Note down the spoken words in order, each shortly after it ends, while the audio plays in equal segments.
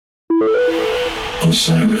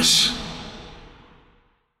service.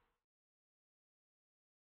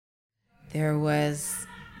 There was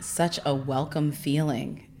such a welcome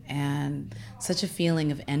feeling and such a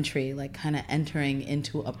feeling of entry, like kind of entering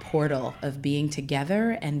into a portal of being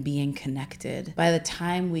together and being connected. By the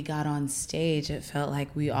time we got on stage, it felt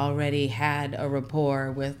like we already had a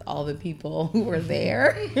rapport with all the people who were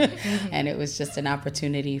there. And it was just an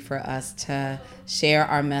opportunity for us to share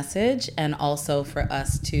our message and also for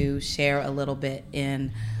us to share a little bit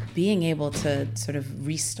in being able to sort of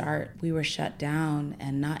restart. We were shut down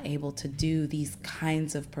and not able to do these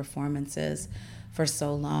kinds of performances for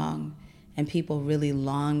so long, and people really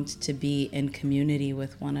longed to be in community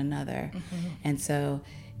with one another. And so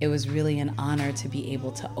it was really an honor to be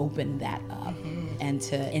able to open that up and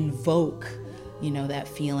to invoke, that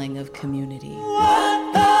feeling of community.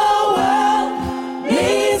 What the world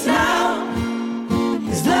needs now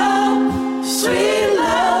is love, sweet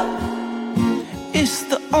love. It's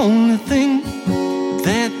the only thing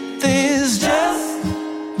that there's just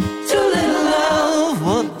too little love.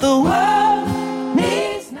 What the world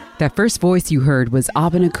needs now. That first voice you heard was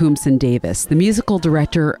Abena Koomson Davis, the musical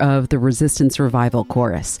director of the Resistance Revival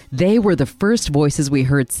Chorus. They were the first voices we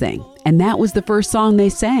heard sing, and that was the first song they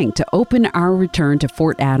sang to open our return to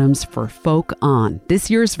Fort Adams for Folk On, this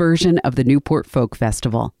year's version of the Newport Folk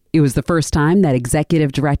Festival. It was the first time that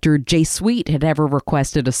executive director Jay Sweet had ever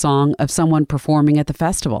requested a song of someone performing at the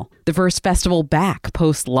festival. The first festival back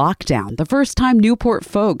post-lockdown. The first time Newport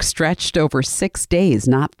Folk stretched over 6 days,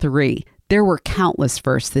 not 3. There were countless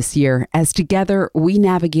firsts this year, as together we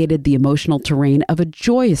navigated the emotional terrain of a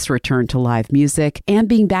joyous return to live music and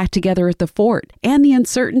being back together at the fort, and the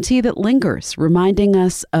uncertainty that lingers, reminding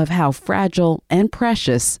us of how fragile and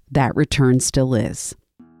precious that return still is.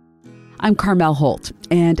 I'm Carmel Holt,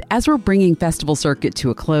 and as we're bringing Festival Circuit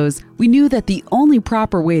to a close, we knew that the only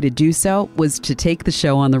proper way to do so was to take the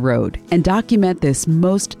show on the road and document this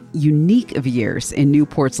most unique of years in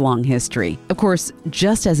Newport's long history. Of course,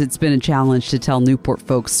 just as it's been a challenge to tell Newport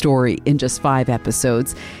folks' story in just 5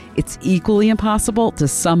 episodes, it's equally impossible to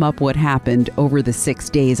sum up what happened over the 6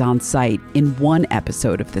 days on site in one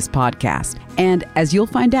episode of this podcast. And as you'll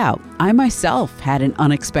find out, I myself had an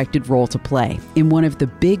unexpected role to play in one of the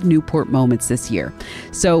big Newport moments this year.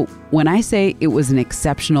 So when I say it was an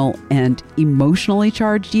exceptional and emotionally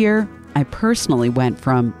charged year, I personally went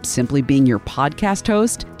from simply being your podcast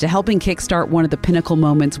host to helping kickstart one of the pinnacle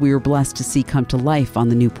moments we were blessed to see come to life on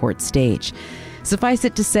the Newport stage. Suffice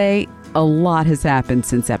it to say, a lot has happened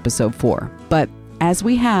since episode 4. But as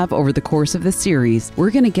we have over the course of the series,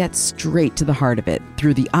 we're going to get straight to the heart of it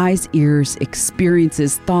through the eyes, ears,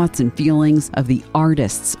 experiences, thoughts, and feelings of the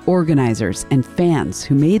artists, organizers, and fans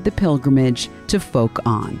who made the pilgrimage to Folk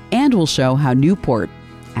On. And we'll show how Newport,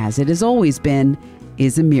 as it has always been,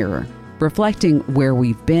 is a mirror, reflecting where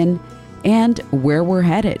we've been and where we're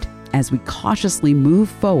headed as we cautiously move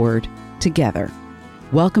forward together.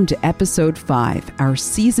 Welcome to episode 5, our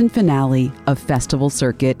season finale of Festival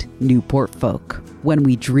Circuit Newport Folk, when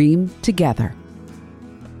we dream together.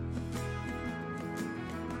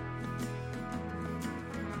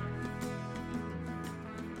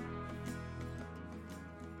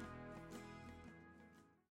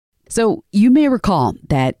 So you may recall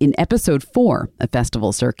that in episode 4 of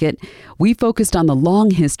Festival Circuit, we focused on the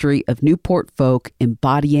long history of Newport folk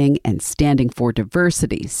embodying and standing for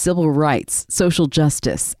diversity, civil rights, social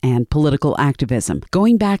justice, and political activism,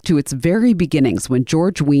 going back to its very beginnings when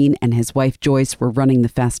George Wein and his wife Joyce were running the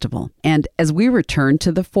festival. And as we returned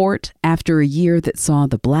to the fort, after a year that saw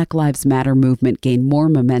the Black Lives Matter movement gain more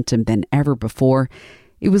momentum than ever before,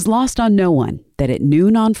 it was lost on no one that at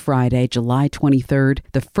noon on Friday, July 23rd,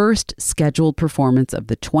 the first scheduled performance of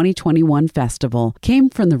the 2021 festival came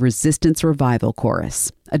from the Resistance Revival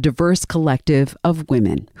Chorus, a diverse collective of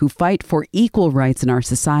women who fight for equal rights in our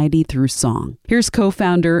society through song. Here's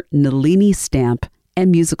co-founder Nalini Stamp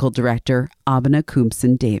and musical director Abena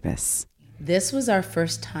Koomson Davis. This was our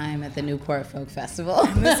first time at the Newport Folk Festival.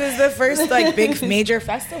 This is the first big major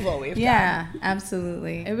festival we've done. Yeah,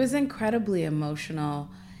 absolutely. It was incredibly emotional.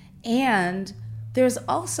 And there's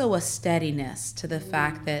also a steadiness to the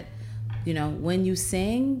fact that, when you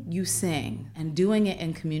sing. And doing it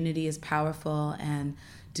in community is powerful, and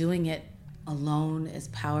doing it alone is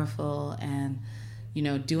powerful, and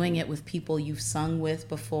doing it with people you've sung with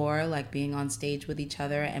before, like being on stage with each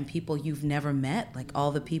other, and people you've never met, like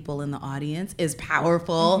all the people in the audience, is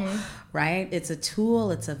powerful, right? It's a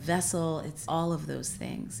tool, it's a vessel, it's all of those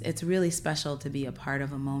things. It's really special to be a part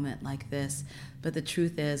of a moment like this But the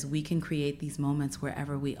truth is, we can create these moments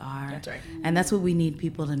wherever we are. That's right. And that's what we need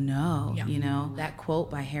people to know, Yeah. you know? That quote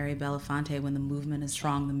by Harry Belafonte, when the movement is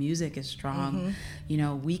strong, the music is strong. You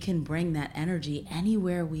know, we can bring that energy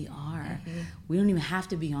anywhere we are. We don't even have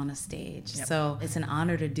to be on a stage. Yep. So it's an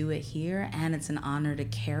honor to do it here, and it's an honor to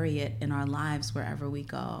carry it in our lives wherever we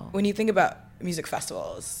go. When you think about music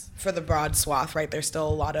festivals, for the broad swath, right, there's still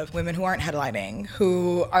a lot of women who aren't headlining,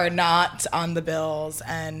 who are not on the bills.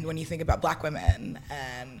 And when you think about Black women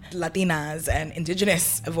and Latinas and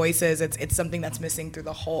indigenous voices, it's something that's missing through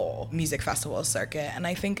the whole music festival circuit. And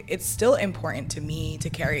I think it's still important to me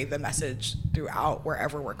to carry the message throughout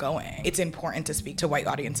wherever we're going. It's important to speak to white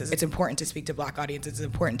audiences. It's important to speak to Black audiences. It's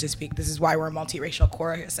important to speak. This is why we're a multiracial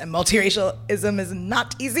chorus, and multiracialism is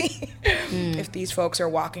not easy. If these folks are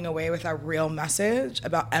walking away with a real message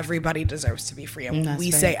about everybody deserves to be free, and when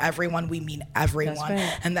we say everyone, we mean everyone,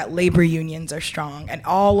 and that labor unions are strong, and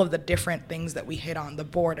all of the different things that we hit on, the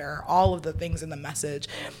border, all of the things in the message,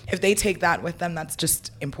 if they take that with them, that's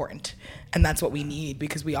just important. And that's what we need,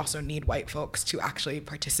 because we also need white folks to actually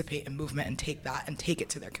participate in movement and take that and take it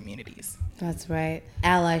to their communities. That's right.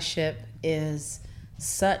 Allyship is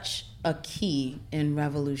such a key in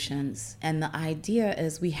revolutions, and the idea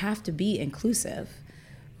is we have to be inclusive.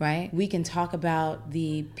 Right? We can talk about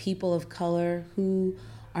the people of color who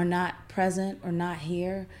are not present or not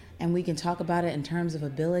here, and we can talk about it in terms of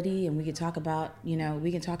ability, and we can talk about, you know,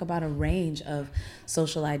 we can talk about a range of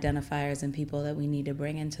social identifiers and people that we need to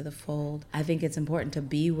bring into the fold. I think it's important to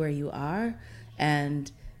be where you are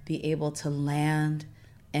and be able to land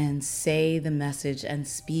and say the message and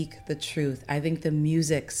speak the truth. I think the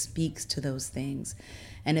music speaks to those things.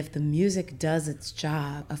 And if the music does its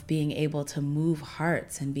job of being able to move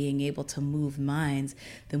hearts and being able to move minds,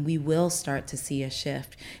 then we will start to see a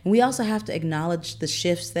shift. And we also have to acknowledge the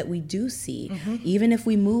shifts that we do see. Even if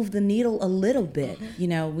we move the needle a little bit, you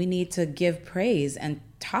know, we need to give praise and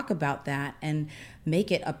talk about that and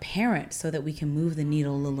make it apparent so that we can move the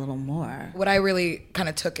needle a little more. What I really kind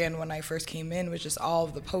of took in when I first came in was just all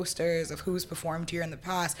of the posters of who's performed here in the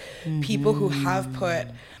past, people who have put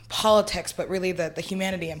politics, but really the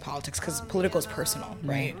humanity in politics, because political is personal,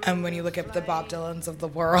 right? And when you look at the Bob Dylans of the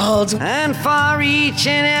world. And for each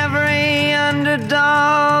and every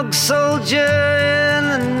underdog soldier in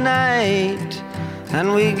the night,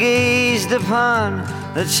 and we gazed upon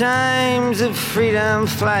the chimes of freedom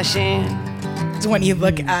flashing. When you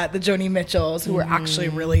look at the Joni Mitchells, who were actually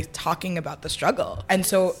really talking about the struggle. And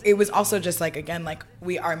so it was also just like, again, like,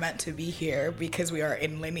 we are meant to be here because we are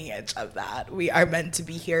in lineage of that. We are meant to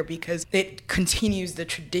be here because it continues the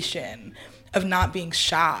tradition of not being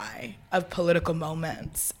shy of political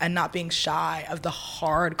moments and not being shy of the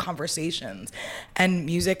hard conversations. And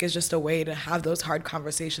music is just a way to have those hard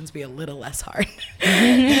conversations be a little less hard.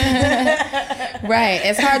 Right.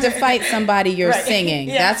 It's hard to fight somebody you're singing.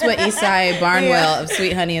 Yeah. That's what Isai Barnwell of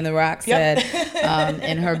Sweet Honey in the Rock said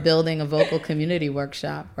in her Building a Vocal Community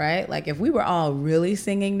workshop, right? Like, if we were all really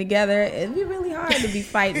singing together, it'd be really hard to be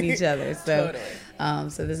fighting each other. So,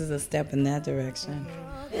 so this is a step in that direction.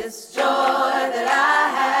 This joy that I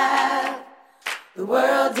have, the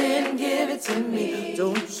world didn't give it to me.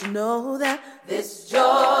 Don't you know that? This joy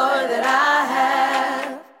that I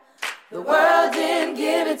have, the world didn't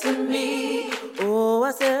give it to me. Oh,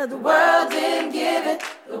 I said the world didn't give it,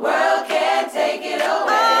 the world can't take it away.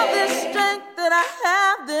 Oh, this strength that I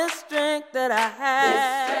have, this strength that I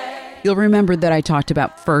have. You'll remember that I talked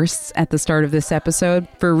about firsts at the start of this episode.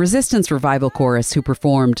 For Resistance Revival Chorus, who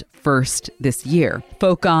performed first this year,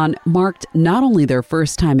 Folk On marked not only their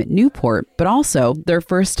first time at Newport, but also their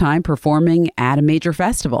first time performing at a major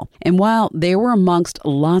festival. And while they were amongst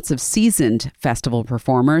lots of seasoned festival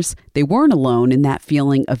performers, they weren't alone in that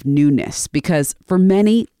feeling of newness, because for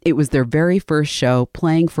many, it was their very first show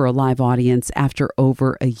playing for a live audience after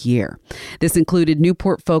over a year. This included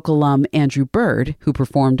Newport Folk alum Andrew Bird, who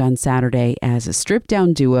performed on Saturday as a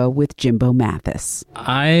stripped-down duo with Jimbo Mathis.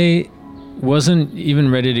 I wasn't even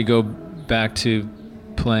ready to go back to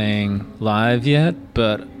playing live yet,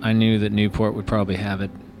 but I knew that Newport would probably have it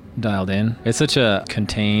dialed in. It's such a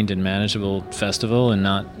contained and manageable festival and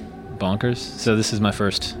not bonkers. So this is my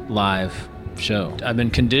first live show. I've been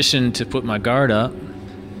conditioned to put my guard up,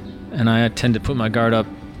 and I tend to put my guard up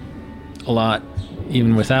a lot,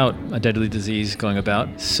 even without a deadly disease going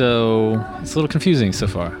about. So it's a little confusing so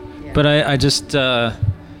far. Yeah. But I just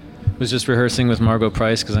was just rehearsing with Margot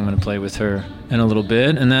Price, because I'm going to play with her in a little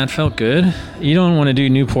bit, and that felt good. You don't want to do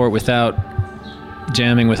Newport without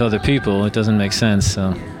jamming with other people. It doesn't make sense.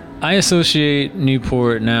 So I associate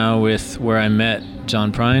Newport now with where I met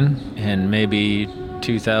John Prine in maybe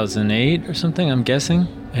 2008 or something, I'm guessing,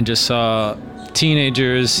 and just saw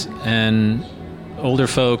teenagers and older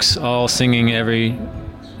folks all singing every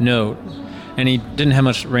note. And he didn't have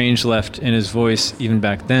much range left in his voice even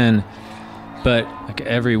back then, but like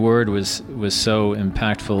every word was so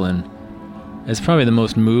impactful, and it's probably the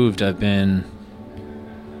most moved I've been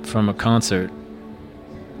from a concert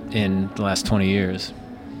in the last 20 years.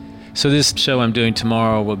 So this show I'm doing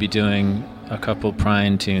tomorrow, we'll be doing a couple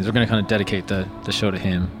Prine tunes. We're going to kind of dedicate the show to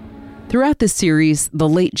him. Throughout this series, the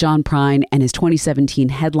late John Prine and his 2017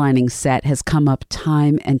 headlining set has come up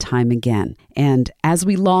time and time again. And as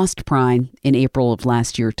we lost Prine in April of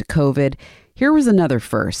last year to COVID, here was another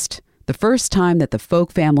first. The first time that the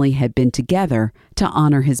Folk family had been together to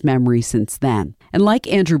honor his memory since then. And like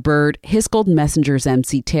Andrew Bird, His Golden Messenger's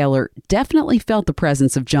MC Taylor definitely felt the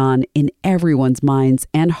presence of John in everyone's minds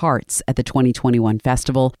and hearts at the 2021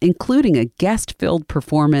 festival, including a guest-filled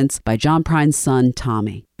performance by John Prine's son,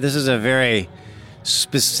 Tommy. This is a very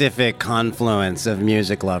specific confluence of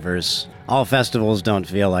music lovers. All festivals don't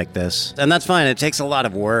feel like this. And that's fine. It takes a lot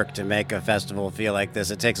of work to make a festival feel like this.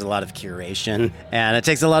 It takes a lot of curation, and it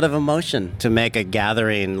takes a lot of emotion to make a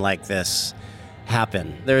gathering like this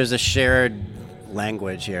happen. There is a shared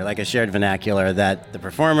language here, like a shared vernacular that the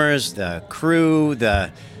performers, the crew,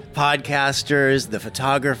 the podcasters, the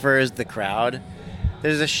photographers, the crowd,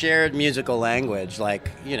 there's a shared musical language.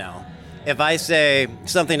 Like, you know, if I say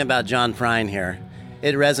something about John Prine here,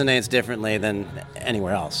 it resonates differently than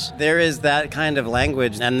anywhere else. There is that kind of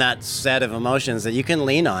language and that set of emotions that you can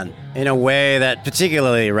lean on in a way that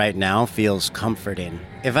particularly right now feels comforting.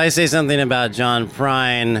 If I say something about John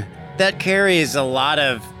Prine, that carries a lot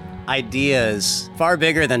of ideas far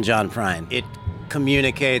bigger than John Prine. It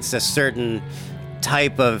communicates a certain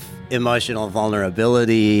type of emotional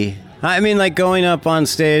vulnerability. I mean, like going up on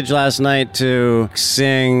stage last night to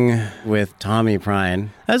sing with Tommy Prine,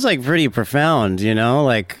 that's like pretty profound, you know,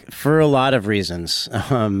 like for a lot of reasons.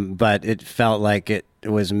 But it felt like it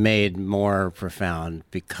was made more profound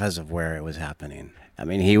because of where it was happening. I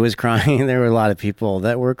mean, he was crying. There were a lot of people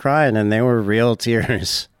that were crying, and they were real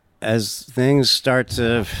tears. As things start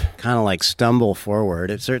to kind of like stumble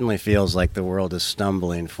forward, it certainly feels like the world is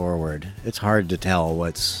stumbling forward. It's hard to tell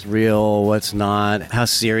what's real, what's not, how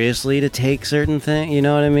seriously to take certain things, you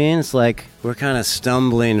know what I mean? It's like we're kind of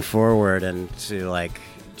stumbling forward, and to like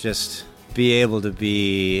just be able to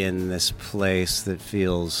be in this place that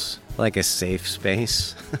feels like a safe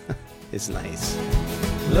space is nice.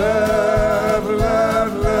 Love,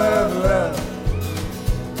 love, love, love.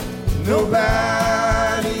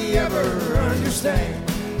 Nobody ever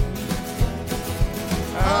understands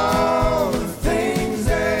all the things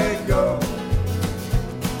that go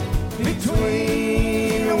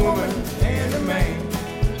between a woman and a man.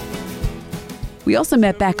 We also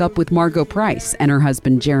met back up with Margot Price and her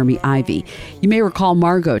husband, Jeremy Ivy. You may recall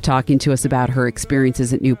Margot talking to us about her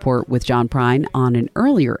experiences at Newport with John Prine on an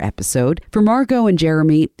earlier episode. For Margot and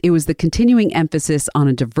Jeremy, it was the continuing emphasis on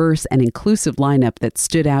a diverse and inclusive lineup that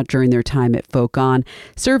stood out during their time at Folk On,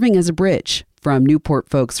 serving as a bridge from Newport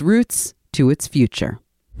Folk's roots to its future.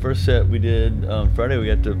 First set we did Friday, we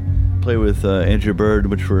got to play with Andrew Bird,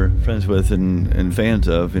 which we're friends with and fans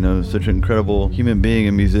of, you know, such an incredible human being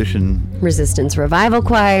and musician. Resistance Revival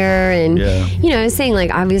Choir, and, you know, I was saying,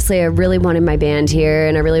 like, obviously I really wanted my band here,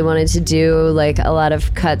 and I really wanted to do, like, a lot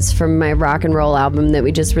of cuts from my rock and roll album that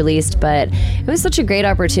we just released, but it was such a great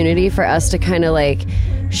opportunity for us to kind of, like,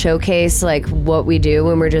 showcase, like, what we do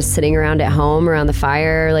when we're just sitting around at home around the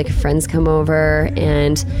fire, like, friends come over,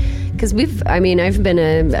 and because I've been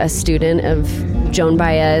a student of Joan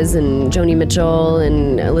Baez and Joni Mitchell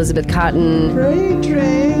and Elizabeth Cotton. Freight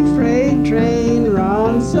train,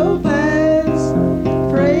 run so fast.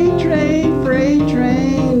 Freight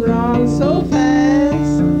train, run so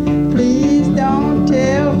fast. Please don't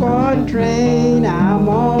tell what train I'm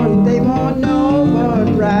on. They won't know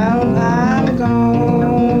what route I'm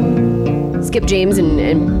gone. Skip James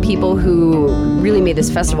and people who really made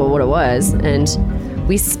this festival what it was, and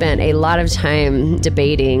we spent a lot of time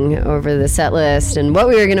debating over the set list and what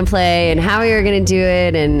we were going to play and how we were going to do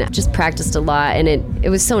it, and just practiced a lot. And it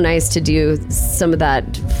was so nice to do some of that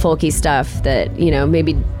folky stuff that, you know,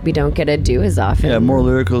 maybe we don't get to do as often. Yeah, more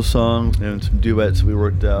lyrical songs and some duets we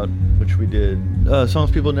worked out, which we did.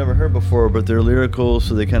 Songs people never heard before, but they're lyrical,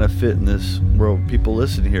 so they kind of fit in this world people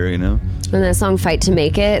listen here, you know? And that song Fight to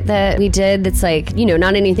Make It that we did, that's like, you know,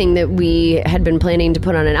 not anything that we had been planning to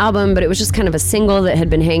put on an album, but it was just kind of a single that had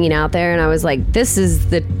been hanging out there, and I was like, this is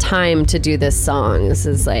the time to do this song. This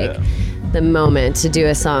is like the moment to do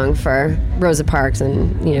a song for Rosa Parks.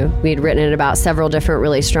 And, you know, we'd written it about several different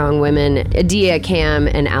really strong women. Adia, Cam,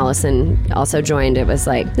 and Allison also joined. It was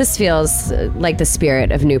like, this feels like the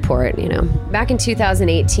spirit of Newport, you know. Back in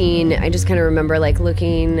 2018, I just kind of remember like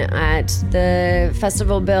looking at the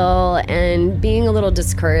festival bill and being a little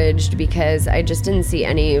discouraged because I just didn't see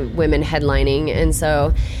any women headlining. And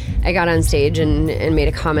so I got on stage and made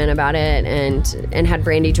a comment about it and had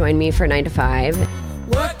Brandy join me for 9 to 5.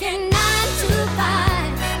 Working 9 to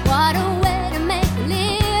 5, what a way to make a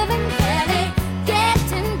living, barely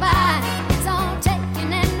getting by. It's all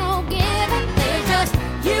taking and no giving. They just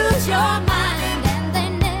use your mind and they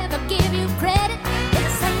never give you credit.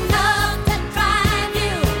 It's enough to drive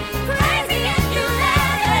you crazy and you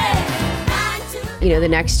let it. You know, the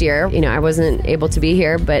next year, you know, I wasn't able to be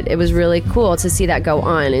here, but it was really cool to see that go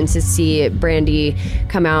on and to see Brandy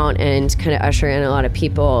come out and kind of usher in a lot of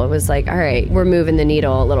people. It was like, all right, we're moving the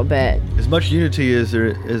needle a little bit. As much unity as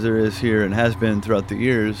there is here and has been throughout the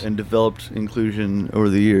years and developed inclusion over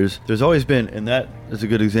the years, there's always been, and that is a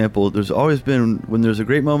good example, there's always been, when there's a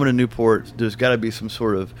great moment in Newport, there's got to be some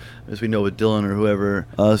sort of, as we know with Dylan or whoever,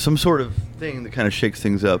 some sort of thing that kind of shakes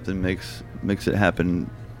things up and makes it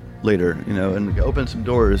happen later, you know, and open some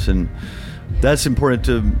doors. And that's important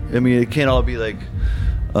to, I mean, it can't all be like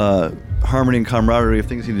harmony and camaraderie if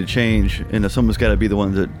things need to change, and someone's got to be the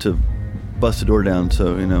one to bust the door down.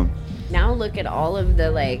 So, you know, now look at all of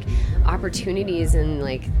the like opportunities and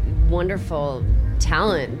like wonderful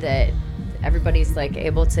talent that everybody's like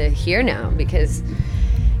able to hear now, because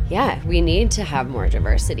yeah, we need to have more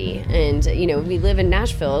diversity. And, you know, we live in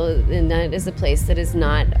Nashville, and that is a place that is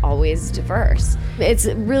not always diverse. It's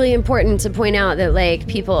really important to point out that, like,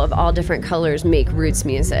 people of all different colors make roots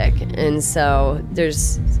music. And so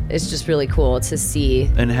it's just really cool to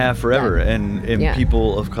see. And have forever. And yeah.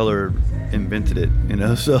 People of color invented it, you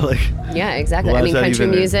know, so like. Yeah, exactly. I mean, country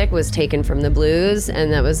music was taken from the blues,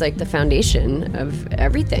 and that was like the foundation of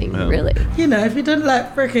everything, really. You know, if you didn't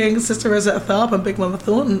let freaking Sister Rosetta Tharpe and Big Mama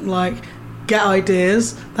Thornton like get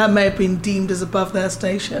ideas that may have been deemed as above their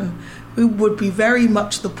station, we would be very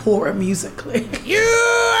much the poorer musically. You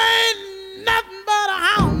ain't nothing but a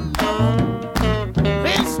hound dog,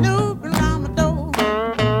 been snooping around my door.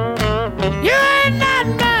 You ain't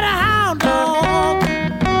nothing but a hound dog,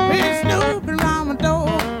 been snooping around my door.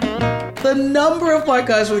 The number of white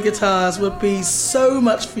guys with guitars would be so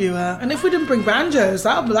much fewer. And if we didn't bring banjos,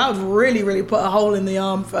 that would really, really put a hole in the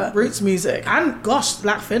arm for roots music. And gosh,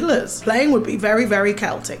 black fiddlers. Playing would be very, very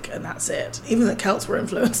Celtic, and that's it. Even the Celts were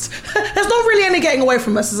influenced. There's not really any getting away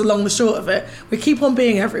from us, is along the short of it. We keep on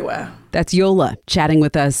being everywhere. That's Yola chatting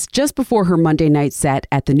with us just before her Monday night set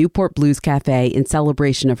at the Newport Blues Cafe in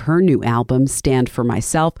celebration of her new album, Stand for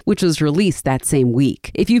Myself, which was released that same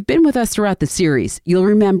week. If you've been with us throughout the series, you'll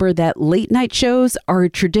remember that late night shows are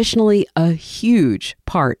traditionally a huge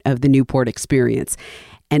part of the Newport experience.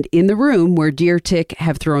 And in the room where Deer Tick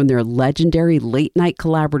have thrown their legendary late night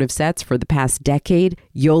collaborative sets for the past decade,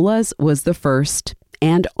 Yola's was the first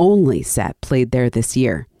and only set played there this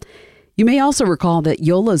year. You may also recall that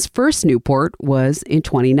Yola's first Newport was in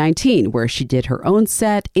 2019, where she did her own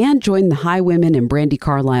set and joined the Highwomen and Brandi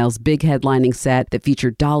Carlile's big headlining set that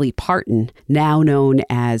featured Dolly Parton, now known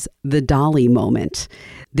as the Dolly Moment.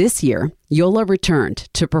 This year, Yola returned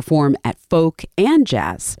to perform at folk and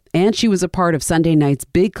jazz, and she was a part of Sunday night's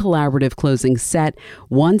big collaborative closing set,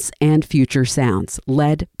 Once and Future Sounds,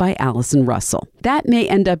 led by Allison Russell. That may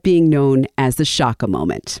end up being known as the Shaka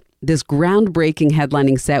Moment. This groundbreaking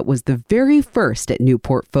headlining set was the very first at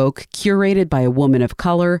Newport Folk, curated by a woman of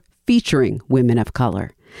color, featuring women of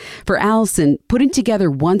color. For Allison, putting together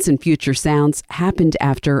Once and Future Sounds happened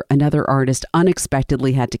after another artist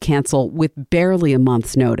unexpectedly had to cancel with barely a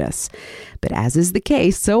month's notice. But as is the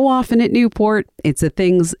case so often at Newport, it's the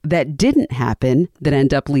things that didn't happen that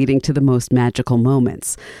end up leading to the most magical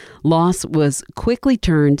moments. Loss was quickly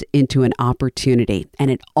turned into an opportunity, and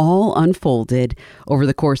it all unfolded over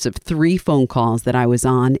the course of 3 phone calls that I was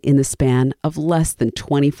on in the span of less than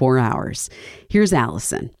 24 hours. Here's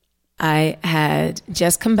Allison. I had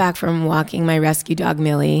just come back from walking my rescue dog,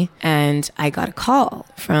 Millie, and I got a call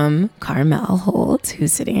from Carmel Holt,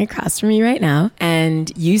 who's sitting across from me right now.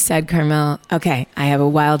 And you said, Carmel, okay, I have a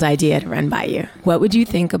wild idea to run by you. What would you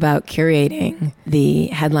think about curating the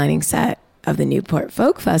headlining set of the Newport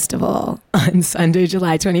Folk Festival on Sunday,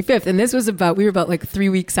 July 25th? And this was we were about like 3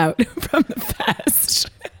 weeks out from the fest.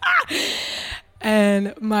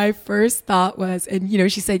 And my first thought was, and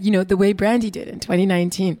she said, the way Brandy did in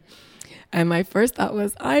 2019. And my first thought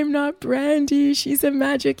was, I'm not Brandy. She's a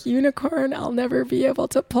magic unicorn. I'll never be able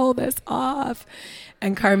to pull this off.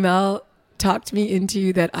 And Carmel talked me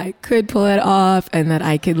into that I could pull it off and that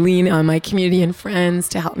I could lean on my community and friends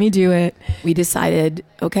to help me do it, we decided,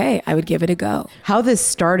 okay, I would give it a go. How this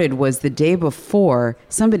started was the day before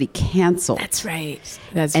somebody canceled. That's right.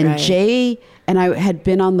 That's and right. Jay and I had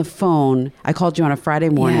been on the phone. I called you on a Friday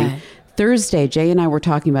morning. Yeah. Thursday, Jay and I were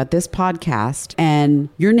talking about this podcast, and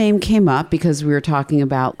your name came up because we were talking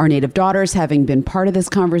about our Native daughters having been part of this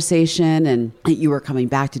conversation, and you were coming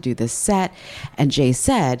back to do this set. And Jay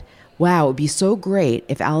said, wow, it would be so great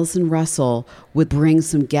if Allison Russell would bring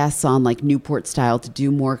some guests on like Newport style to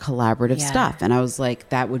do more collaborative stuff. And I was like,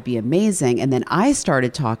 that would be amazing. And then I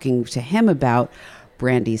started talking to him about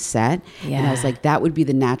Brandy's set. And I was like, that would be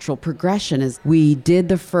the natural progression. Is we did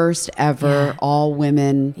the first ever all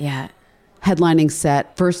women headlining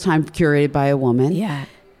set, first time curated by a woman.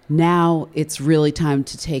 Now it's really time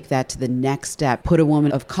to take that to the next step, put a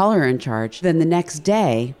woman of color in charge. Then the next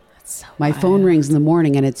day, my phone rings in the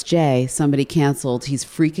morning and it's Jay. Somebody canceled. He's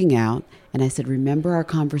freaking out. And I said, remember our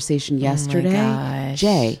conversation yesterday? Oh my gosh.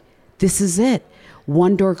 Jay, this is it.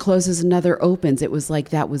 One door closes, another opens. It was like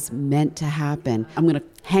that was meant to happen. I'm going to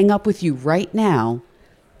hang up with you right now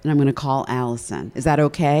and I'm going to call Allison. Is that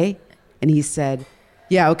okay? And he said,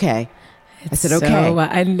 yeah, okay. I said, okay. So,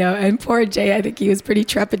 I know. And poor Jay, I think he was pretty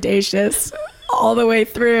trepidatious all the way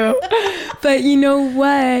through. But you know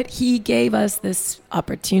what? He gave us this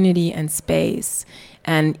opportunity and space.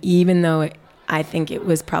 And even though I think it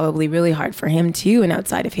was probably really hard for him too, and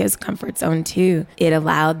outside of his comfort zone too, it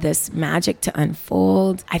allowed this magic to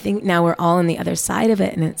unfold. I think now we're all on the other side of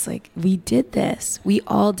it, and it's like, we did this. We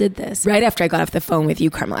all did this. Right after I got off the phone with you,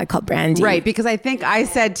 Carmel, I called Brandy. Right, because I think I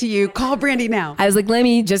said to you, call Brandy now. I was like, let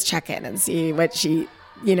me just check in and see what she,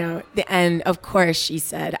 and of course she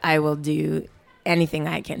said, I will do anything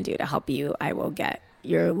I can do to help you. I will get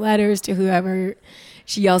your letters to whoever.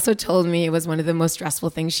 She also told me it was one of the most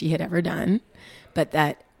stressful things she had ever done, but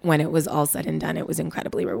that when it was all said and done, it was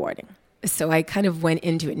incredibly rewarding. So I kind of went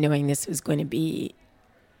into it knowing this was going to be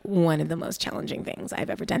one of the most challenging things I've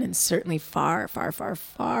ever done, and certainly far, far, far,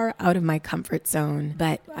 far out of my comfort zone.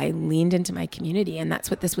 But I leaned into my community, and that's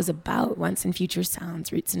what this was about. Once and Future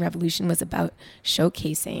Sounds, Roots and Revolution was about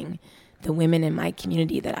showcasing the women in my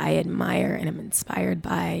community that I admire and am inspired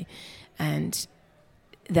by, and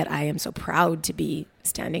that I am so proud to be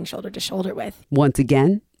standing shoulder to shoulder with. Once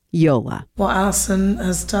again, Yola. What Allison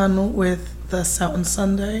has done with the Set on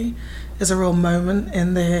Sunday is a real moment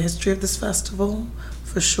in the history of this festival,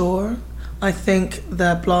 for sure. I think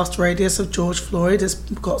the blast radius of George Floyd has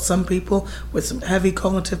got some people with some heavy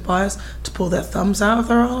cognitive bias to pull their thumbs out of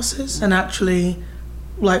their asses. And actually,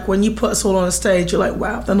 like when you put us all on a stage, you're like,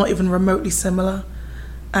 wow, they're not even remotely similar.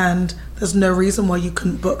 And there's no reason why you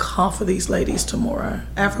couldn't book half of these ladies tomorrow.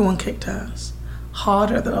 Everyone kicked ass,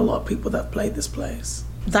 harder than a lot of people that played this place.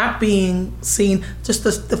 That being seen, just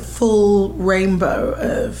the full rainbow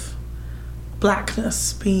of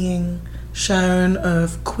blackness being shown,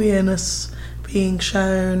 of queerness being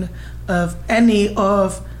shown, of any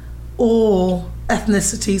of all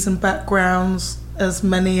ethnicities and backgrounds, as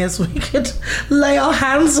many as we could lay our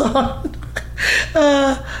hands on.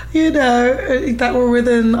 That were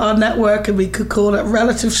within our network, and we could call it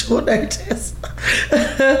relative short notice.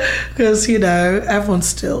 Because, everyone's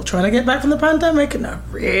still trying to get back from the pandemic and no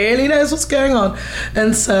one really knows what's going on.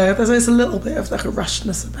 And so there's a little bit of like a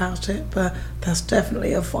rushness about it, but there's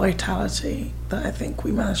definitely a vitality that I think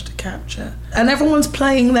we managed to capture. And everyone's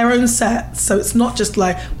playing their own set, so it's not just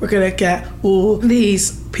like we're going to get all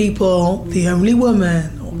these people, the only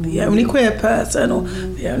woman, or the only queer person, or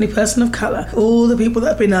the only person of colour, all the people that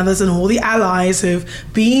have been others, and all the allies who've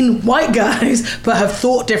been white guys but have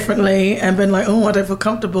thought differently and been like, oh, I don't feel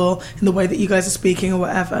comfortable in the way that you guys are speaking or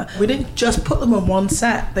whatever. We didn't just put them on one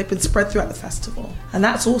set, they've been spread throughout the festival. And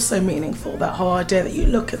that's also meaningful, that whole idea that you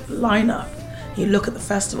look at the lineup, you look at the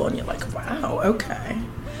festival and you're like, wow, okay,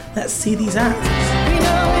 let's see these acts. We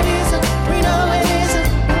know it isn't, we know it isn't,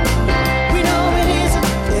 we know it isn't,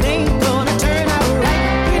 it ain't gonna turn out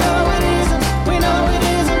right. We know it isn't, we know it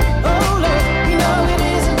isn't, oh Lord, we know it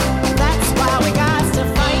isn't, that's why we got to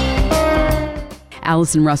fight.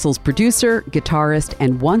 Allison Russell's producer, guitarist,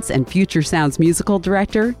 and Once and Future Sounds musical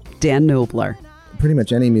director, Dan Knobler. Pretty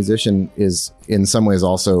much any musician is in some ways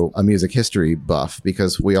also a music history buff,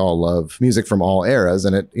 because we all love music from all eras,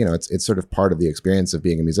 and it's sort of part of the experience of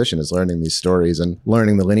being a musician is learning these stories and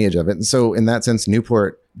learning the lineage of it. And so in that sense,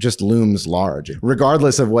 Newport just looms large.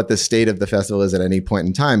 Regardless of what the state of the festival is at any point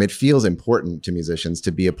in time, it feels important to musicians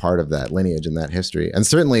to be a part of that lineage and that history. And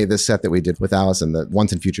certainly this set that we did with Allison, the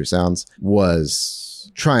Once and Future Sounds,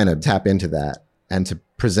 was trying to tap into that and to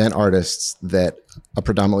present artists that a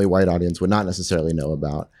predominantly white audience would not necessarily know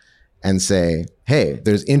about, and say, hey,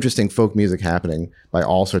 there's interesting folk music happening by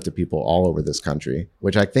all sorts of people all over this country,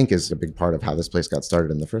 which I think is a big part of how this place got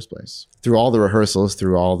started in the first place. Through all the rehearsals,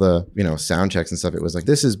 through all the, sound checks and stuff, it was like,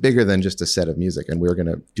 this is bigger than just a set of music, and we're going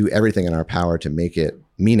to do everything in our power to make it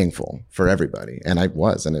meaningful for everybody. And I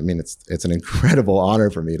was, and I mean, it's an incredible honor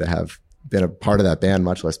for me to have been a part of that band,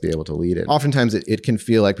 much less be able to lead it. Oftentimes it can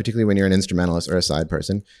feel like, particularly when you're an instrumentalist or a side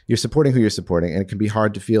person, you're supporting who you're supporting, and it can be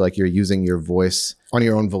hard to feel like you're using your voice on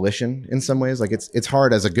your own volition in some ways. Like it's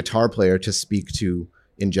hard as a guitar player to speak to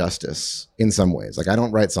injustice in some ways. Like I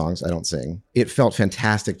don't write songs, I don't sing. It felt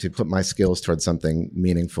fantastic to put my skills towards something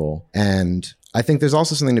meaningful. And I think there's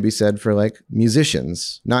also something to be said for like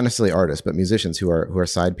musicians, not necessarily artists, but musicians who are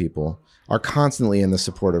side people, are constantly in the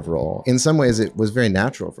supportive role. In some ways, it was very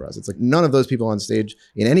natural for us. It's like none of those people on stage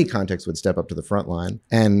in any context would step up to the front line.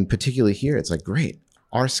 And particularly here, it's like, great,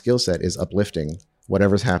 our skill set is uplifting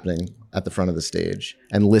whatever's happening at the front of the stage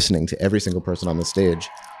and listening to every single person on the stage.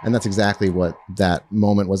 And that's exactly what that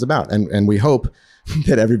moment was about. And we hope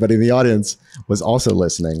that everybody in the audience was also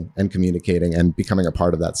listening and communicating and becoming a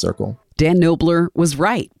part of that circle. Dan Knobler was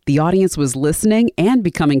right. The audience was listening and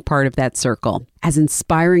becoming part of that circle. As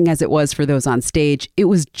inspiring as it was for those on stage, it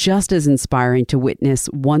was just as inspiring to witness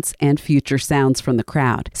once and future sounds from the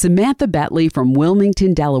crowd. Samantha Betley from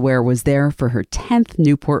Wilmington, Delaware was there for her 10th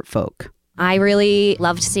Newport Folk. I really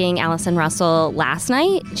loved seeing Allison Russell last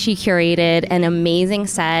night. She curated an amazing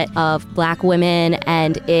set of Black women,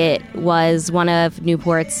 and it was one of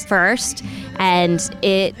Newport's first. And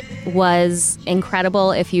it was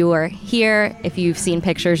incredible. If you were here, if you've seen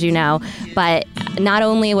pictures, you know. But not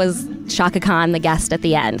only was Chaka Khan the guest at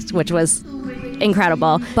the end, which was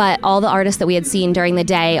incredible, but all the artists that we had seen during the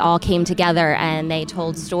day all came together and they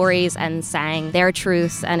told stories and sang their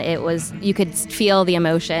truths, and it was, you could feel the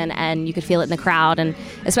emotion and you could feel it in the crowd. And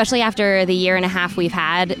especially after the year and a half we've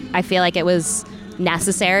had, I feel like it was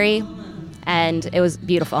necessary, and it was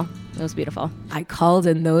beautiful. It was beautiful. I called,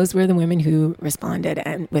 and those were the women who responded,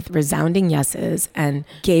 and with resounding yeses, and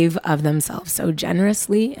gave of themselves so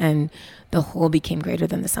generously, and the whole became greater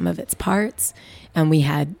than the sum of its parts. And we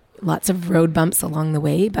had lots of road bumps along the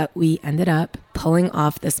way, but we ended up pulling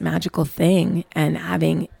off this magical thing and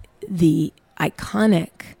having the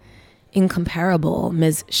iconic, incomparable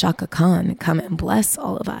Ms. Chaka Khan come and bless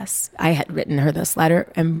all of us. I had written her this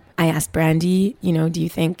letter, and I asked Brandy, do you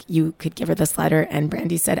think you could give her this letter? And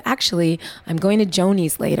Brandy said, actually, I'm going to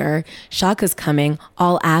Joni's later. Chaka's coming.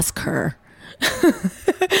 I'll ask her.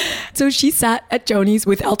 So she sat at Joni's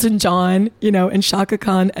with Elton John, and Chaka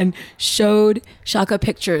Khan, and showed Chaka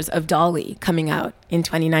pictures of Dolly coming out in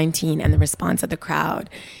 2019 and the response of the crowd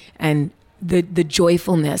and the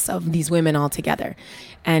joyfulness of these women all together.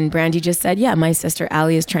 And Brandy just said, yeah, my sister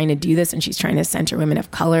Allie is trying to do this, and she's trying to center women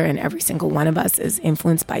of color, and every single one of us is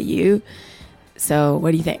influenced by you. So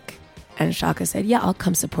what do you think? And Chaka said, yeah, I'll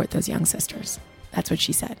come support those young sisters. That's what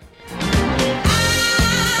she said.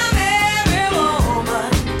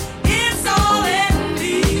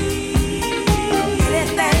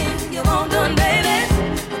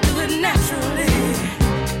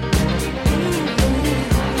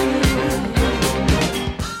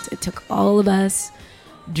 Took all of us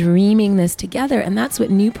dreaming this together, and that's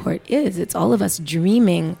what Newport is. It's all of us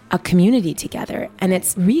dreaming a community together, and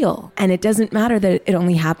it's real. And it doesn't matter that it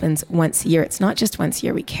only happens once a year. It's not just once a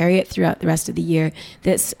year. We carry it throughout the rest of the year.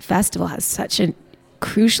 This festival has such a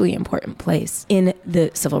crucially important place in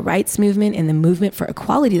the civil rights movement, in the movement for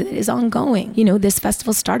equality that is ongoing. This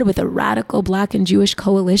festival started with a radical Black and Jewish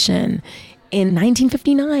coalition in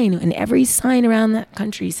 1959, and every sign around that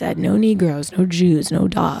country said, no Negroes, no Jews, no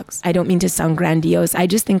dogs. I don't mean to sound grandiose. I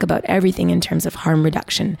just think about everything in terms of harm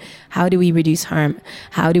reduction. How do we reduce harm?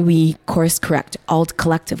 How do we course correct all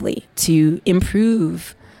collectively to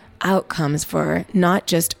improve outcomes for not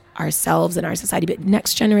just ourselves and our society, but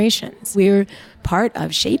next generations? We're part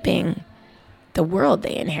of shaping the world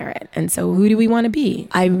they inherit. And so who do we want to be?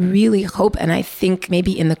 I really hope, and I think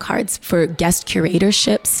maybe in the cards for guest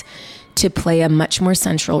curatorships, to play a much more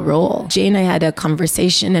central role. Jay and I had a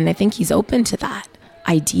conversation, and I think he's open to that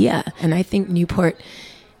idea. And I think Newport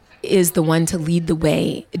is the one to lead the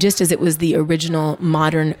way, just as it was the original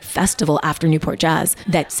modern festival after Newport Jazz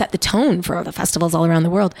that set the tone for the festivals all around the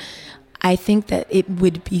world. I think that it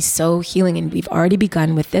would be so healing, and we've already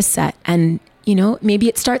begun with this set. And maybe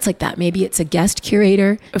it starts like that. Maybe it's a guest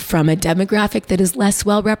curator from a demographic that is less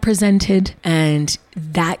well represented, and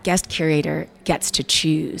that guest curator gets to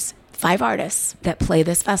choose 5 artists that play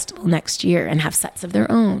this festival next year and have sets of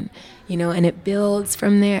their own, and it builds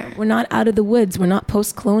from there. We're not out of the woods. We're not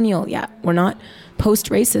post-colonial yet. We're not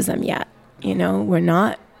post-racism yet. We're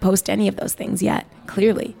not post any of those things yet,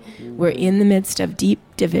 clearly. We're in the midst of deep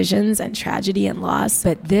divisions and tragedy and loss,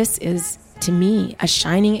 but this is, to me, a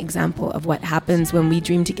shining example of what happens when we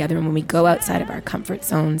dream together and when we go outside of our comfort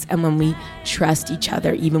zones and when we trust each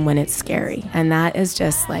other even when it's scary. And that is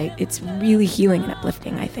just like, it's really healing and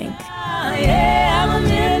uplifting, I think. Yeah, I'm a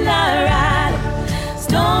midnight rider,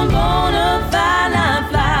 stone bona fide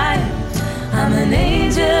flyer. I'm an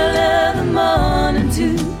angel of the morning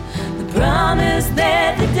too, the promise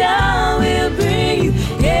that the dawn will bring you.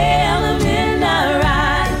 Yeah, I'm a midnight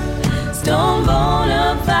rider, stone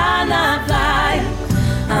bona fide flyer.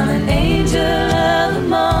 I'm an angel of the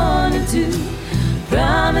morning too,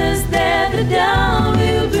 promise that the dawn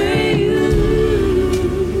will bring you.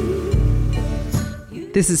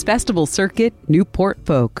 This is Festival Circuit, Newport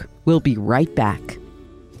Folk. We'll be right back.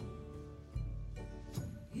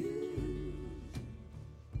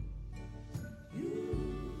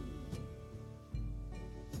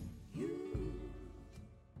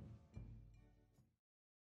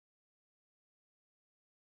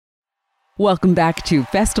 Welcome back to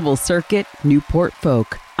Festival Circuit, Newport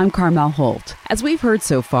Folk. I'm Carmel Holt. As we've heard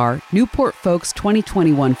so far, Newport Folk's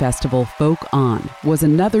 2021 festival, Folk On, was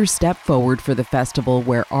another step forward for the festival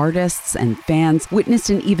where artists and fans witnessed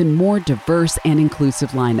an even more diverse and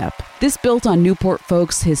inclusive lineup. This built on Newport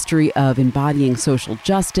Folk's history of embodying social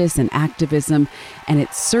justice and activism, and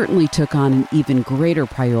it certainly took on an even greater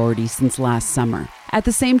priority since last summer. At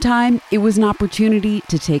the same time, it was an opportunity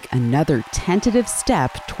to take another tentative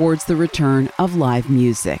step towards the return of live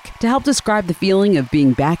music. To help describe the feeling of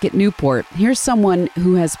being back at Newport, here's someone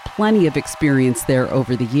who has plenty of experience there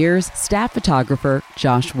over the years, staff photographer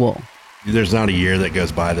Josh Wool. There's not a year that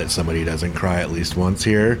goes by that somebody doesn't cry at least once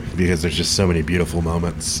here because there's just so many beautiful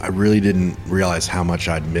moments. I really didn't realize how much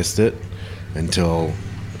I'd missed it until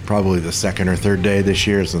probably the second or third day this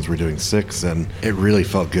year, since we're doing 6, and it really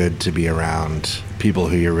felt good to be around people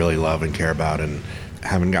who you really love and care about and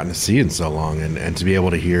haven't gotten to see in so long, and to be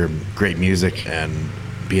able to hear great music and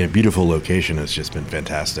be in a beautiful location has just been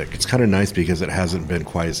fantastic. It's kind of nice because it hasn't been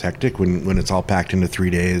quite as hectic when it's all packed into 3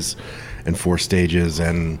 days and 4 stages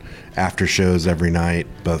and after shows every night,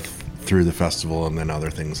 both through the festival and then other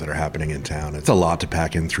things that are happening in town. It's a lot to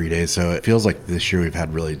pack in 3 days, so it feels like this year we've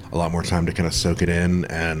had really a lot more time to kind of soak it in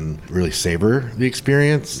and really savor the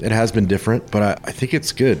experience. It has been different, but I think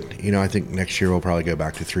it's good. You know, I think next year we'll probably go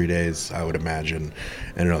back to 3 days, I would imagine,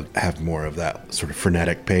 and it'll have more of that sort of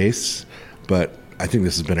frenetic pace, but I think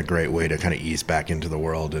this has been a great way to kind of ease back into the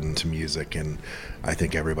world and into music, and I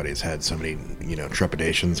think everybody's had so many,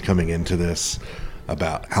 trepidations coming into this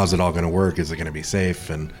about how's it all going to work, is it going to be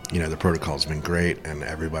safe, and the protocol's been great, and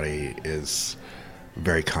everybody is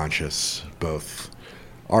very conscious, both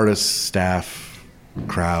artists, staff,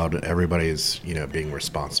 crowd, everybody's being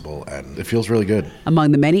responsible, and it feels really good.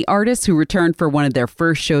 Among the many artists who returned for one of their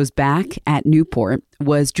first shows back at Newport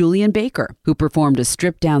was Julian Baker, who performed a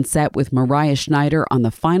stripped-down set with Mariah Schneider on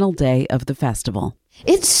the final day of the festival.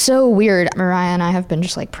 It's so weird. Mariah and I have been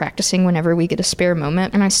just practicing whenever we get a spare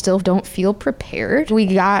moment, and I still don't feel prepared. We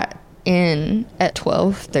got in at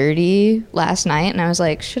 12:30 last night, and I was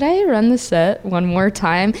like, should I run the set one more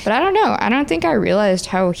time? But I don't know. I don't think I realized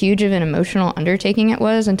how huge of an emotional undertaking it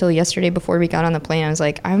was until yesterday before we got on the plane. I was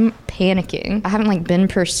like, I'm panicking. I haven't been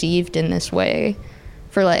perceived in this way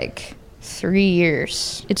for 3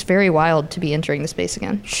 years. It's very wild to be entering the space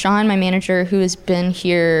again. Sean, my manager, who has been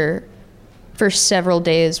here for several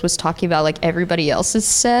days, was talking about everybody else's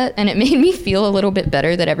set, and it made me feel a little bit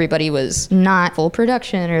better that everybody was not full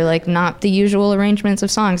production or not the usual arrangements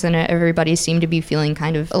of songs, and everybody seemed to be feeling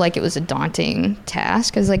kind of like it was a daunting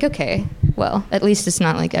task. I was like, okay, well, at least it's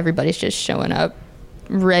not like everybody's just showing up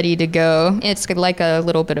ready to go. It's like a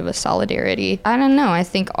little bit of a solidarity. I don't know. I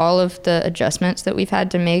think all of the adjustments that we've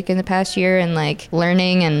had to make in the past year and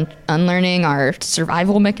learning and unlearning our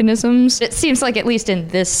survival mechanisms, it seems like at least in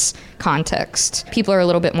this context, people are a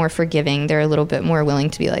little bit more forgiving. They're a little bit more willing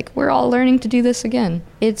to be we're all learning to do this again.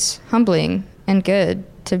 It's humbling and good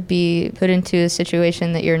to be put into a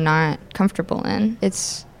situation that you're not comfortable in.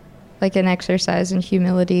 It's like an exercise in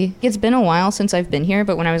humility. It's been a while since I've been here,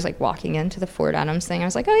 but when I was walking into the Fort Adams thing, I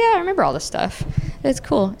was like, oh yeah, I remember all this stuff. It's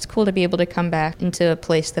cool. It's cool to be able to come back into a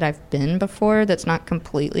place that I've been before that's not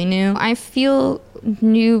completely new. I feel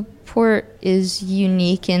Newport is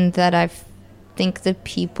unique in that I think the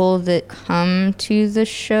people that come to the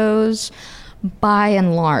shows, by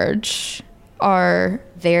and large, are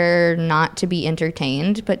there not to be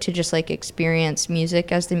entertained, but to just like experience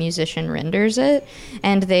music as the musician renders it.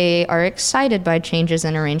 And they are excited by changes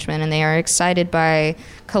in arrangement, and they are excited by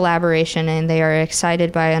collaboration, and they are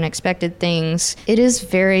excited by unexpected things. It is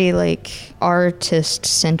very like artist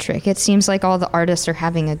centric. It seems like all the artists are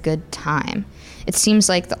having a good time. It seems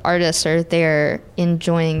like the artists are there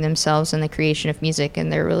enjoying themselves in the creation of music,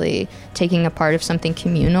 and they're really taking a part of something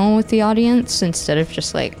communal with the audience instead of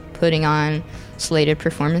just like putting on slated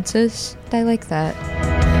performances. I like that.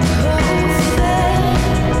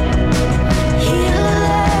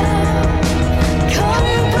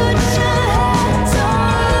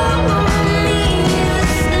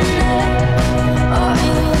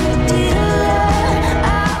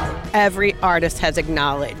 Every artist has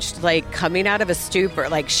acknowledged, like coming out of a stupor,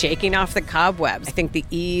 like shaking off the cobwebs. I think the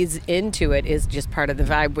ease into it is just part of the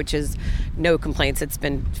vibe, which is no complaints. It's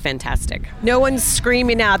been fantastic. No one's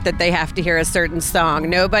screaming out that they have to hear a certain song.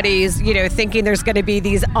 Nobody's, thinking there's going to be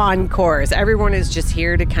these encores. Everyone is just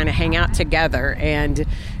here to kind of hang out together, and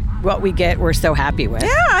what we get, we're so happy with.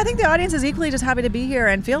 Yeah, I think the audience is equally just happy to be here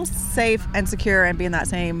and feel safe and secure and be in that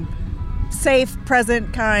same safe,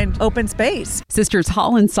 present, kind, open space. Sisters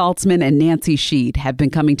Holland Saltzman and Nancy Sheed have been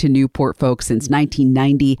coming to Newport Folk since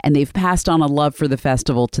 1990, and they've passed on a love for the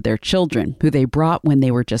festival to their children, who they brought when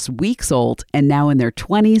they were just weeks old and now in their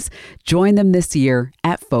 20s join them this year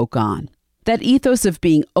at Folk On. That ethos of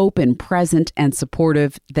being open, present, and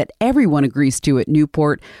supportive that everyone agrees to at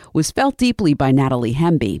Newport was felt deeply by Natalie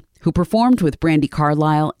Hemby, who performed with Brandi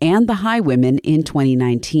Carlile and the Highwomen in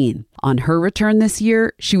 2019. On her return this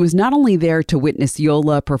year, she was not only there to witness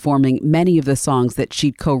Yola performing many of the songs that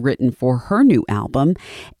she'd co-written for her new album,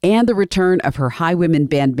 and the return of her Highwomen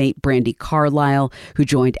bandmate Brandi Carlile, who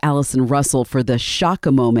joined Allison Russell for the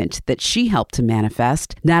Shaka moment that she helped to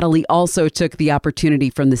manifest. Natalie also took the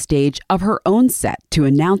opportunity from the stage of her own set to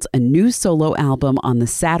announce a new solo album on the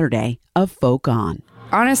Saturday of Folk On.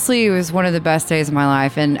 Honestly, it was one of the best days of my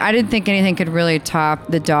life, and I didn't think anything could really top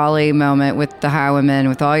the Dolly moment with the Highwomen,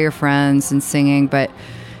 with all your friends and singing, but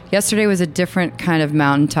yesterday was a different kind of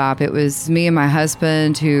mountaintop. It was me and my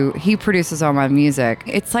husband, he produces all my music.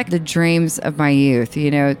 It's like the dreams of my youth,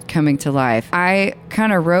 coming to life. I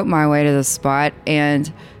kind of wrote my way to the spot,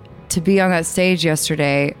 and to be on that stage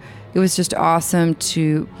yesterday, it was just awesome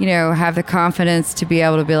to, have the confidence to be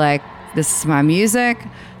able to be like, this is my music.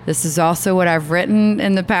 This is also what I've written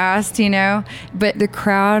in the past, But the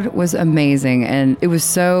crowd was amazing, and it was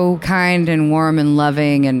so kind and warm and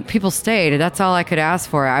loving, and people stayed. That's all I could ask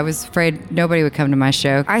for. I was afraid nobody would come to my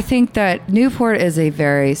show. I think that Newport is a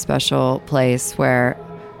very special place where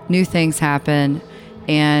new things happen,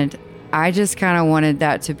 and I just kind of wanted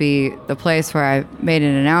that to be the place where I made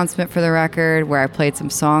an announcement for the record, where I played some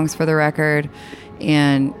songs for the record,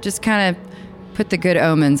 and just kind of put the good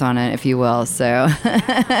omens on it, if you will. So,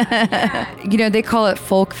 they call it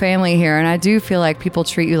folk family here, and I do feel like people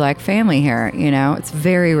treat you like family here, It's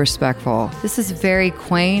very respectful. This is very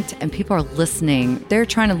quaint, and people are listening. They're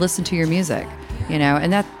trying to listen to your music,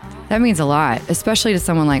 and that means a lot, especially to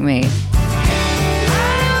someone like me.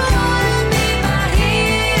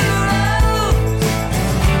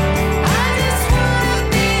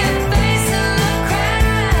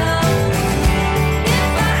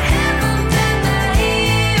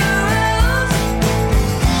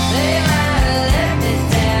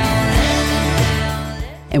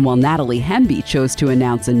 And while Natalie Hemby chose to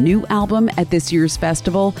announce a new album at this year's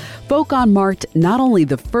festival, Folk On marked not only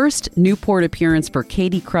the first Newport appearance for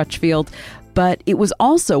Katie Crutchfield, but it was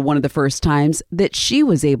also one of the first times that she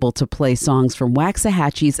was able to play songs from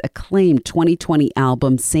Waxahachie's acclaimed 2020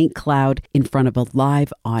 album, St. Cloud, in front of a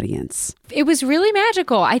live audience. It was really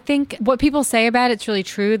magical. I think what people say about it's really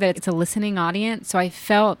true, that it's a listening audience. So I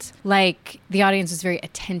felt like the audience was very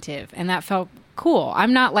attentive, and that felt cool.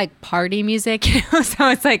 I'm not like party music, so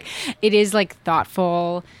it's like, it is like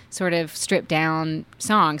thoughtful, sort of stripped down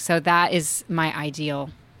songs. So that is my ideal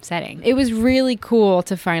setting. It was really cool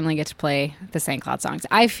to finally get to play the St. Cloud songs.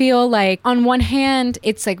 I feel like on one hand,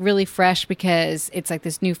 it's like really fresh because it's like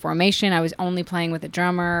this new formation. I was only playing with a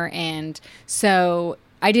drummer, and so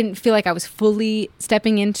I didn't feel like I was fully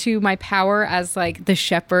stepping into my power as like the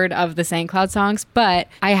shepherd of the St. Cloud songs, but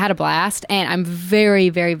I had a blast, and I'm very,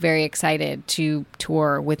 very, very excited to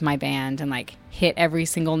tour with my band and like hit every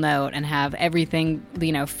single note and have everything,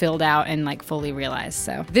 filled out and like fully realized.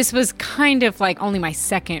 So this was kind of like only my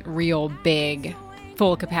second real big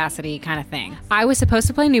full capacity kind of thing. I was supposed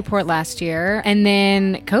to play Newport last year, and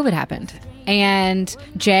then COVID happened. And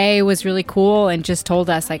Jay was really cool and just told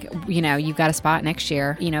us, like, you know, you've got a spot next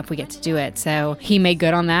year, you know, if we get to do it. So he made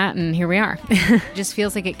good on that, and here we are. Just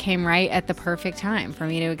feels like it came right at the perfect time for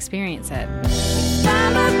me to experience it.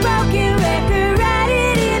 I'm a broken record, write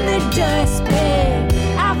it in the dustbin.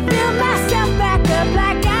 I fill myself back up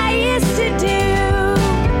like I used to do.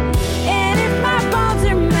 And if my bones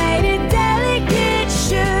are made of delicate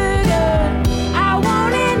sugar, I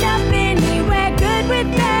won't end up anywhere good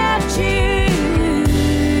without you.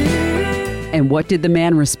 And what did the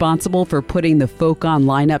man responsible for putting the Folk On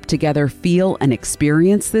lineup together feel and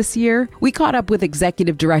experience this year? We caught up with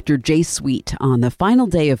Executive Director Jay Sweet on the final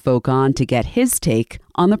day of Folk On to get his take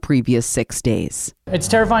on the previous 6 days. It's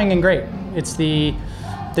terrifying and great. It's the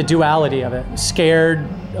duality of it. Scared,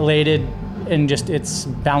 elated, and just it's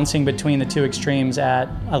bouncing between the two extremes at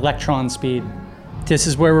electron speed. This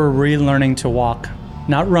is where we're relearning to walk.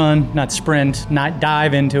 Not run, not sprint, not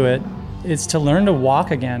dive into it. It's to learn to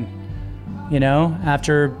walk again. You know,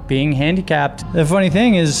 after being handicapped. The funny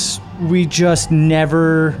thing is, we just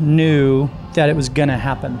never knew that it was gonna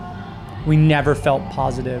happen. We never felt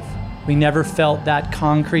positive. We never felt that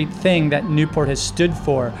concrete thing that Newport has stood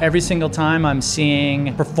for. Every single time I'm seeing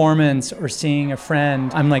a performance or seeing a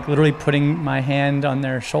friend, I'm like literally putting my hand on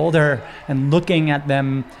their shoulder and looking at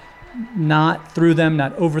them, not through them,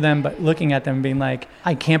 not over them, but looking at them and being like,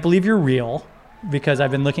 I can't believe you're real, because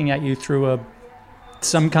I've been looking at you through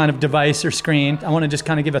some kind of device or screen. I want to just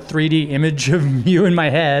kind of give a 3D image of you in my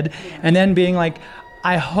head, and then being like,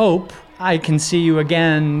 I hope I can see you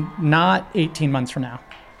again, not 18 months from now.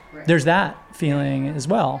 Right. There's that feeling as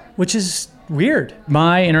well, which is weird.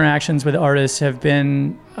 My interactions with artists have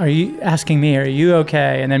been, are you asking me, are you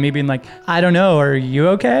okay? And then me being like, I don't know, are you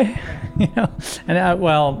okay? You know, and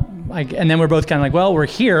and then we're both kind of like, well, we're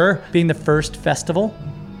here being the first festival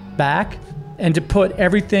back, and to put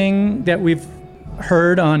everything that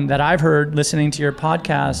I've heard listening to your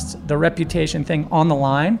podcasts, the reputation thing on the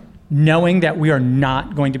line, knowing that we are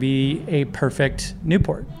not going to be a perfect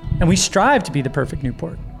Newport. And we strive to be the perfect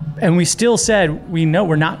Newport. And we still said, we know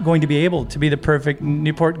we're not going to be able to be the perfect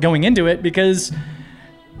Newport going into it because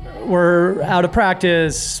we're out of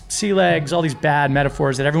practice, sea legs, all these bad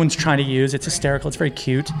metaphors that everyone's trying to use. It's hysterical. It's very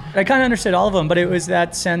cute. I kind of understood all of them, but it was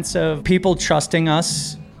that sense of people trusting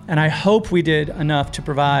us. And I hope we did enough to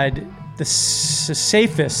provide the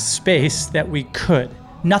safest space that we could.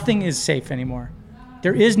 Nothing is safe anymore.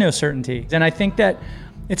 There is no certainty. And I think that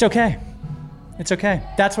it's okay. It's okay.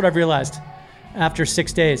 That's what I've realized after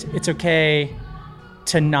 6 days. It's okay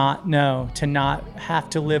to not know, to not have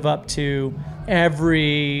to live up to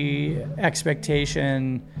every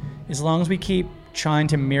expectation, as long as we keep trying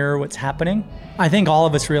to mirror what's happening. I think all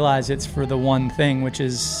of us realize it's for the one thing, which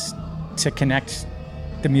is to connect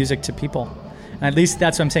the music to people. At least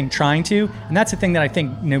that's what I'm saying, trying to. And that's the thing that I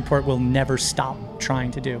think Newport will never stop trying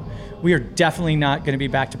to do. We are definitely not going to be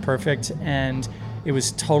back to perfect. And it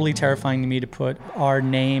was totally terrifying to me to put our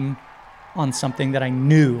name on something that I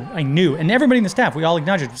knew. And everybody in the staff, we all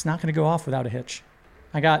acknowledged it's not going to go off without a hitch.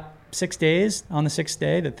 I got 6 days. On the 6th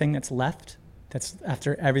day, the thing that's left, that's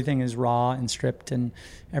after everything is raw and stripped and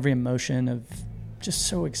every emotion of just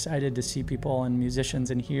so excited to see people and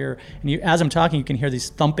musicians and hear. And as I'm talking, you can hear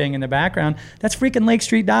these thumping in the background. That's freaking Lake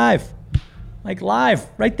Street Dive. Like live,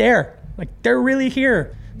 right there. Like they're really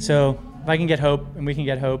here. So if I can get hope and we can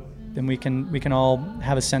get hope, then we can all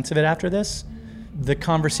have a sense of it after this. The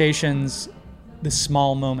conversations, the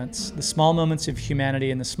small moments of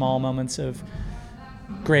humanity and the small moments of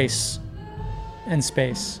grace and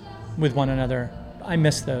space with one another. I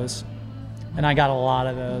miss those. And I got a lot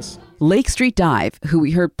of those. Lake Street Dive, who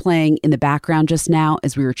we heard playing in the background just now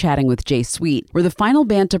as we were chatting with Jay Sweet, were the final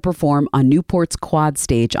band to perform on Newport's Quad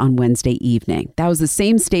stage on Wednesday evening. That was the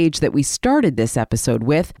same stage that we started this episode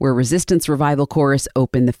with, where Resistance Revival Chorus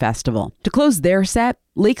opened the festival. To close their set,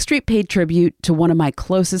 Lake Street paid tribute to one of my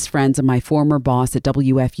closest friends and my former boss at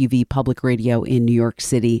WFUV Public Radio in New York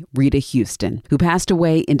City, Rita Houston, who passed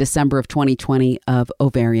away in December of 2020 of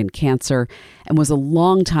ovarian cancer and was a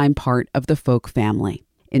longtime part of the Folk family.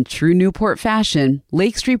 In true Newport fashion,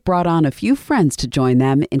 Lake Street brought on a few friends to join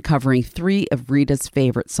them in covering 3 of Rita's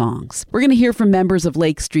favorite songs. We're going to hear from members of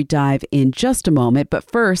Lake Street Dive in just a moment, but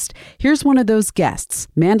first, here's one of those guests,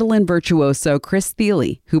 mandolin virtuoso Chris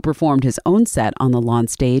Thile, who performed his own set on the lawn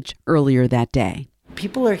stage earlier that day.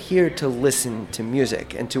 People are here to listen to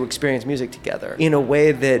music and to experience music together in a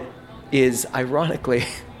way that is, ironically,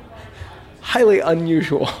 highly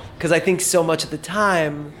unusual. Because I think so much of the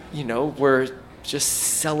time, we're just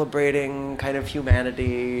celebrating kind of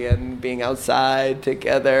humanity and being outside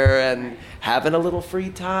together and having a little free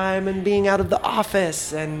time and being out of the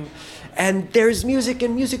office and And there's music,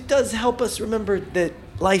 and music does help us remember that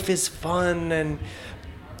life is fun,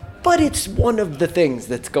 but it's one of the things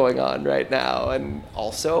that's going on right now. And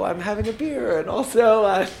also I'm having a beer, and also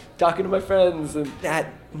I'm talking to my friends. And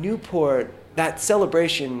at Newport, that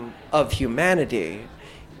celebration of humanity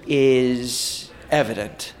is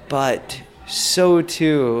evident, but so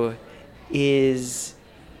too is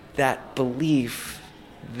that belief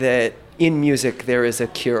that in music there is a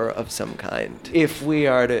cure of some kind. If we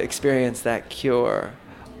are to experience that cure,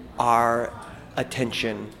 our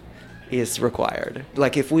attention is required.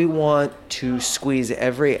 Like, if we want to squeeze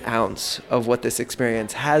every ounce of what this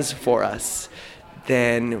experience has for us,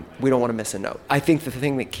 then we don't want to miss a note. I think the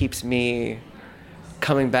thing that keeps me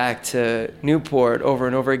coming back to Newport over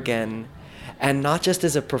and over again, and not just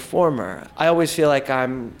as a performer, I always feel like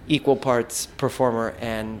I'm equal parts performer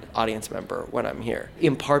and audience member when I'm here,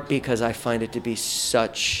 in part because I find it to be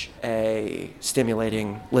such a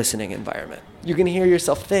stimulating listening environment. You can hear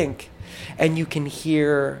yourself think, and you can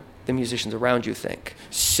hear the musicians around you think.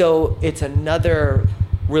 So it's another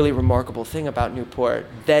really remarkable thing about Newport,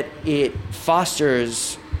 that it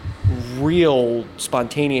fosters real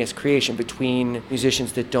spontaneous creation between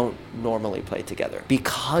musicians that don't normally play together,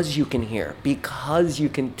 because you can hear, because you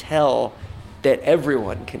can tell that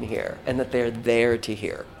everyone can hear and that they're there to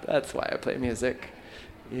hear. That's why I play music,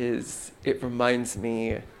 is it reminds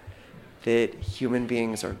me that human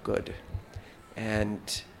beings are good,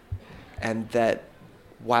 and that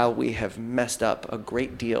while we have messed up a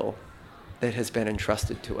great deal that has been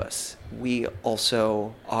entrusted to us, we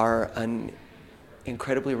also are an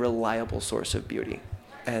incredibly reliable source of beauty,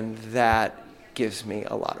 and that gives me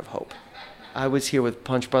a lot of hope. I was here with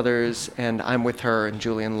Punch Brothers, and I'm with her and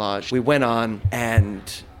Julian Lodge. We went on, and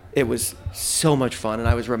it was so much fun, and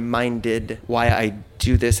I was reminded why I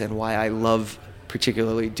do this and why I love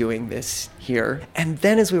particularly doing this here. And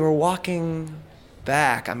then as we were walking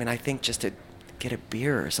back, I think just to get a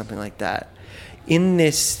beer or something like that, in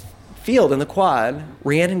this field in the quad,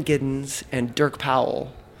 Rhiannon Giddens and Dirk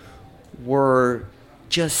Powell were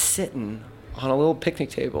just sitting on a little picnic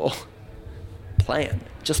table playing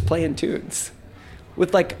tunes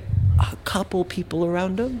with like a couple people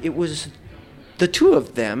around them. It was the two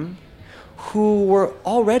of them who were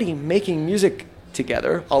already making music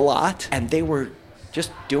together a lot, and they were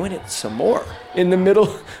just doing it some more in the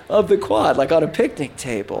middle of the quad, like on a picnic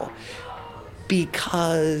table,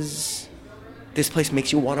 because this place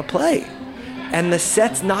makes you want to play, and the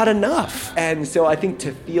set's not enough. And so I think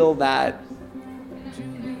to feel that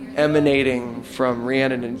emanating from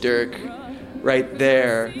Rhiannon and Dirk right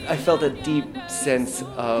there, I felt a deep sense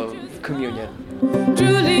of communion.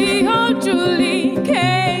 Julie, oh Julie,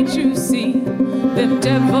 can't you see the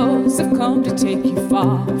devils have come to take you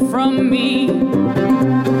far from me?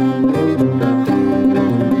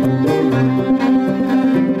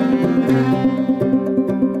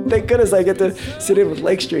 Thank goodness I get to sit in with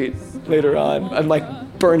Lake Street later on. I'm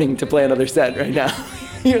like burning to play another set right now.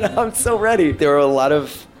 I'm so ready. There are a lot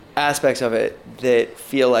of aspects of it that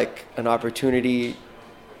feel like an opportunity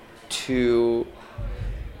to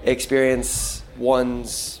experience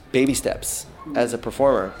one's baby steps as a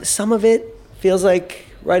performer. Some of it feels like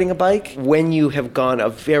riding a bike. When you have gone a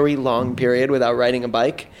very long period without riding a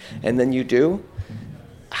bike, and then you do,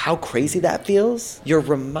 how crazy that feels. You're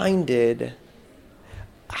reminded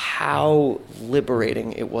how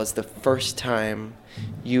liberating it was the first time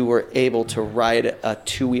you were able to ride a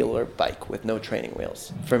two-wheeler bike with no training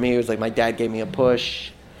wheels. For me, it was like my dad gave me a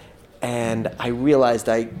push, and I realized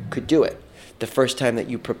I could do it. The first time that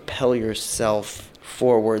you propel yourself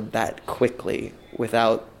forward that quickly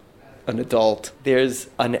without an adult. There's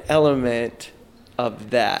an element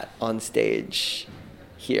of that on stage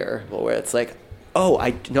here where it's like, oh,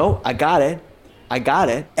 I got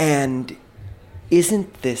it. And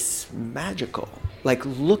isn't this magical? Like,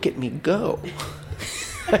 look at me go.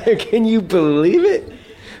 Can you believe it?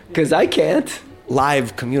 Because I can't.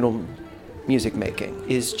 Live communal music making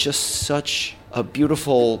is just such a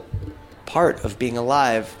beautiful part of being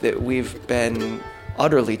alive that we've been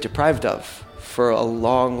utterly deprived of for a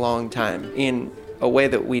long, long time in a way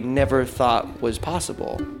that we never thought was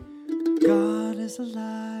possible. God is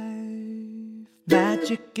alive,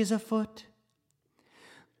 magic is afoot.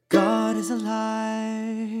 God is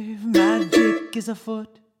alive, magic is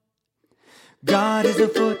afoot. God is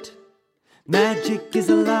afoot, magic is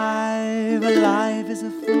alive, alive is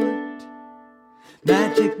afoot.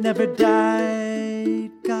 Magic never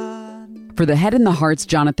died, God. For the Head and the Heart's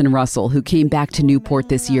Jonathan Russell, who came back to Newport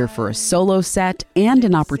this year for a solo set and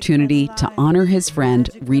an opportunity to honor his friend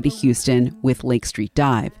Rita Houston with Lake Street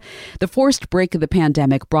Dive. The forced break of the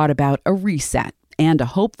pandemic brought about a reset, and a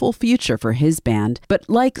hopeful future for his band. But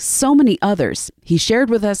like so many others, he shared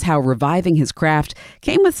with us how reviving his craft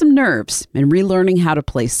came with some nerves and relearning how to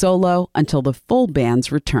play solo until the full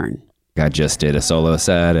band's return. I just did a solo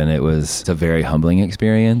set, and it was a very humbling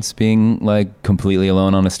experience being like completely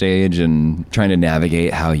alone on a stage and trying to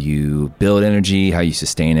navigate how you build energy, how you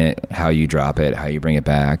sustain it, how you drop it, how you bring it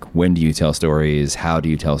back. When do you tell stories? How do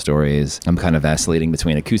you tell stories? I'm kind of vacillating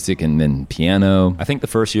between acoustic and then piano. I think the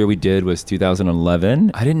first year we did was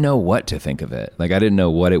 2011. I didn't know what to think of it. Like, I didn't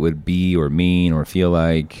know what it would be or mean or feel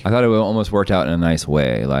like. I thought it almost worked out in a nice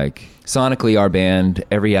way. Like, sonically, our band,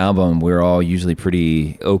 every album, we're all usually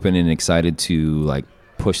pretty open and excited to like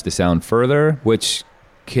push the sound further, which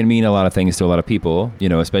can mean a lot of things to a lot of people, you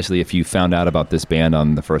know, especially if you found out about this band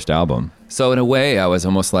on the first album. So in a way, I was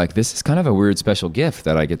almost like, this is kind of a weird special gift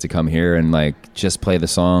that I get to come here and like just play the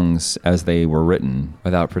songs as they were written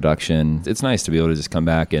without production. It's nice to be able to just come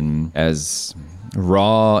back and as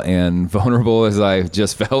raw and vulnerable as I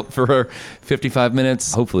just felt for 55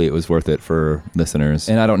 minutes. Hopefully it was worth it for listeners.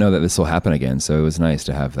 And I don't know that this will happen again, so it was nice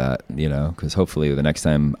to have that, you know, because hopefully the next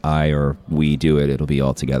time I or we do it, it'll be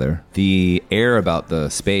all together. The air about the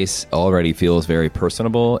space already feels very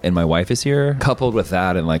personable, and my wife is here. Coupled with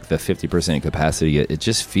that and like the 50% capacity, it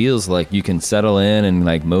just feels like you can settle in and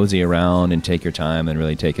like mosey around and take your time and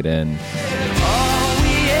really take it in.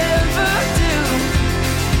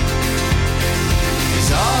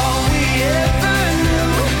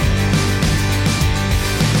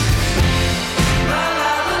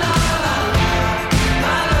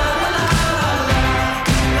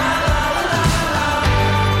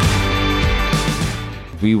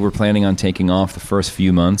 We were planning on taking off the first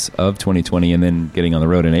few months of 2020 and then getting on the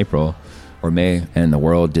road in April or May, and the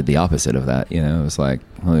world did the opposite of that. You know, it was like,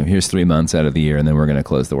 well, here's 3 months out of the year, and then we're going to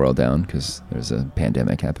close the world down because there's a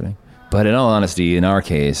pandemic happening. But in all honesty, in our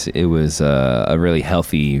case, it was a really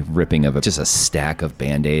healthy ripping of just a stack of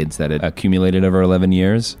Band-Aids that had accumulated over 11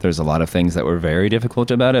 years. There's a lot of things that were very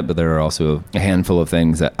difficult about it, but there are also a handful of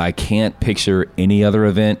things that I can't picture any other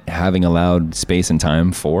event having allowed space and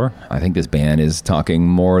time for. I think this band is talking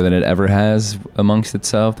more than it ever has amongst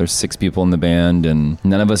itself. There's 6 people in the band, and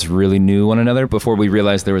none of us really knew one another before we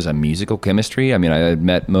realized there was a musical chemistry. I mean, I had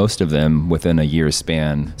met most of them within a year's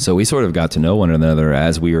span. So we sort of got to know one another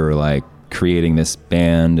as we were like creating this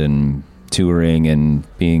band and touring and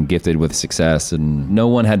being gifted with success, and no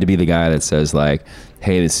one had to be the guy that says like,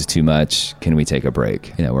 hey, this is too much, can we take a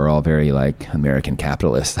break? You know, we're all very like American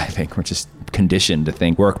capitalists. I think we're just conditioned to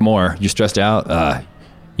think, work more. You're stressed out,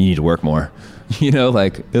 you need to work more. You know,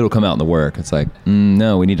 like it'll come out in the work. It's like,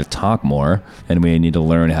 no, we need to talk more, and we need to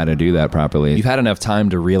learn how to do that properly. You've had enough time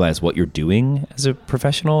to realize what you're doing as a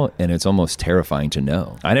professional, and it's almost terrifying to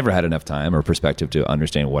know. I never had enough time or perspective to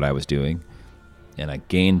understand what I was doing, and I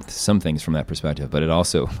gained some things from that perspective, but it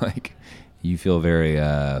also, like, you feel very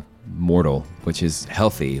mortal, which is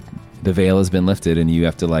healthy. The veil has been lifted, and you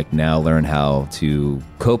have to like now learn how to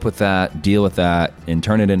cope with that, deal with that, and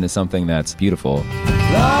turn it into something that's beautiful.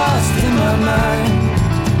 Lost in my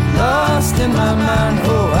mind, lost in my mind,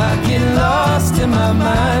 oh, I get lost in my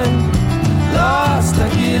mind. Lost, I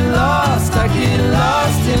get lost, I get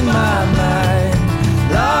lost in my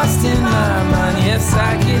mind. Lost in my mind, yes,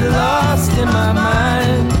 I get lost in my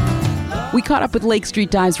mind. We caught up with Lake Street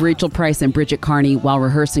Dive's Rachel Price and Bridget Carney while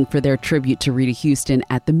rehearsing for their tribute to Rita Houston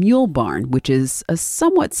at the Mule Barn, which is a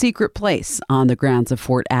somewhat secret place on the grounds of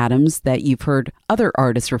Fort Adams that you've heard other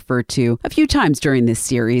artists refer to a few times during this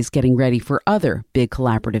series, getting ready for other big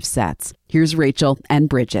collaborative sets. Here's Rachel and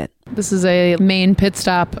Bridget. This is a main pit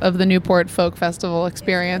stop of the Newport Folk Festival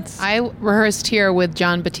experience. I rehearsed here with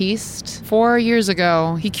John Batiste 4 years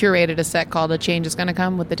ago. He curated a set called A Change Is Gonna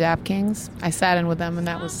Come with the Dap Kings. I sat in with them, and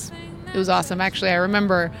it was awesome. Actually, I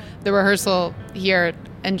remember the rehearsal here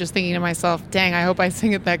and just thinking to myself, dang, I hope I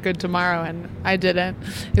sing it that good tomorrow, and I didn't.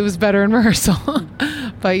 It was better in rehearsal.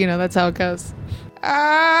 But, you know, that's how it goes.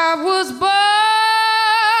 I was born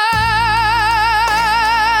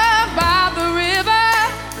by the river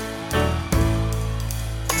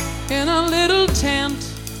in a little tent,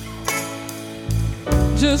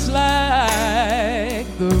 just like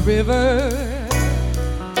the river.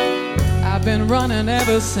 I've been running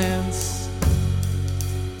ever since.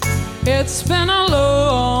 It's been a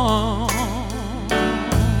long,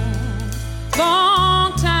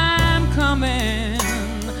 long time coming,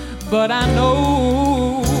 but I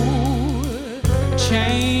know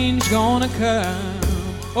change gonna come.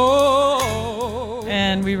 Oh.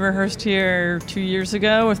 And we rehearsed here 2 years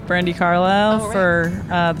ago with Brandi Carlile for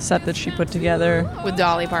the set that she put together with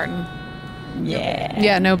Dolly Parton. Yeah.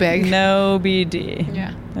 Yeah, no big. No BD.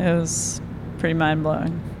 Yeah. It was pretty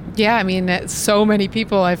mind-blowing. Yeah, I mean, so many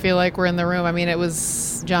people I feel like were in the room. I mean, it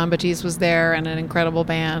was Jon Batiste was there and an incredible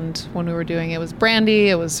band when we were doing it. It was Brandy,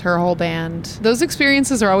 it was her whole band. Those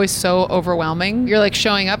experiences are always so overwhelming. You're like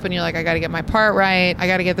showing up and you're like, I got to get my part right. I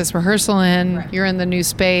got to get this rehearsal in. Right. You're in the new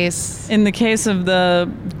space. In the case of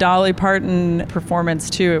the Dolly Parton performance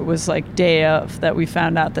too, it was like day of that we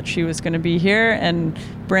found out that she was going to be here, and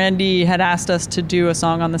Brandy had asked us to do a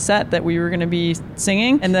song on the set that we were going to be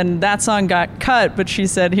singing, and then that song got cut, but she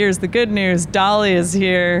said, here's the good news, Dolly is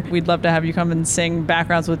here. We'd love to have you come and sing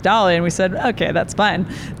backgrounds with Dolly. And we said, okay, that's fine.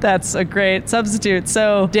 That's a great substitute.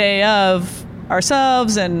 So day of,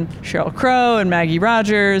 ourselves and Sheryl Crow and Maggie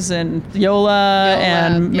Rogers and Yola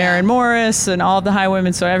and Maren Morris and all of the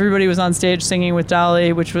Highwomen. So everybody was on stage singing with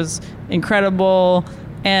Dolly, which was incredible.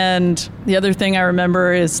 And the other thing I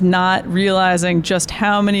remember is not realizing just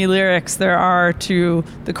how many lyrics there are to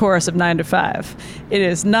the chorus of 9 to 5. It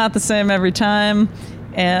is not the same every time.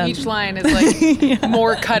 And each line is like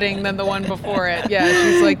more cutting than the one before it. Yeah,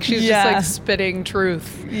 she's just like spitting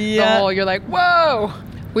truth. Yeah. The whole, you're like, whoa.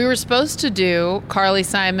 We were supposed to do Carly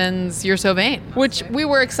Simon's You're So Vain, which we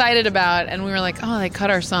were excited about, and we were like, oh, they cut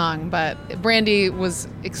our song. But Brandy was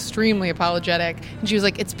extremely apologetic, and she was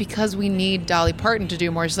like, it's because we need Dolly Parton to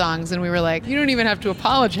do more songs. And we were like, you don't even have to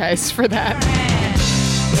apologize for that.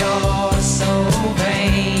 You're so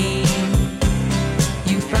vain.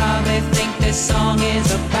 You probably think this song is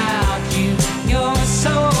about you. You're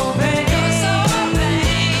so vain.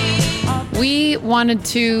 We wanted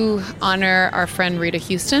to honor our friend Rita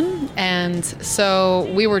Houston, and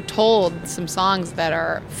so we were told some songs that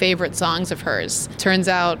are favorite songs of hers. Turns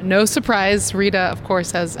out, no surprise, Rita, of course,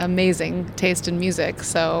 has amazing taste in music,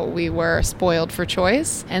 so we were spoiled for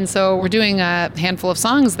choice. And so we're doing a handful of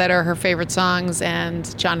songs that are her favorite songs,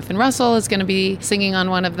 and Jonathan Russell is going to be singing on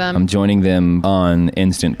one of them. I'm joining them on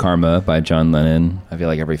Instant Karma by John Lennon. I feel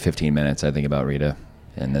like every 15 minutes I think about Rita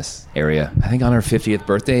in this area. I think on her 50th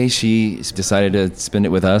birthday, she decided to spend it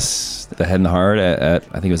with us, the Head and the Heart, at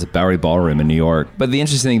I think it was at Bowery Ballroom in New York. But the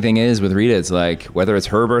interesting thing is with Rita, it's like whether it's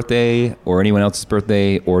her birthday or anyone else's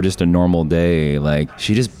birthday or just a normal day, like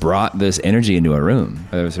she just brought this energy into a room.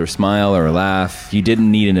 Whether it was her smile or her laugh, you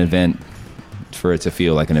didn't need an event for it to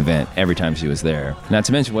feel like an event every time she was there. Not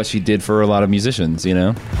to mention what she did for a lot of musicians, you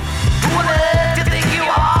know?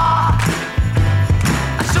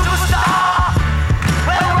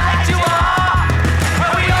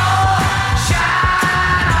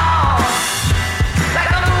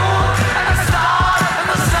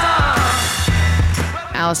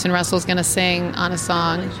 Allison Russell's going to sing on a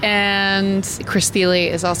song, and Chris Thiele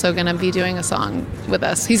is also going to be doing a song with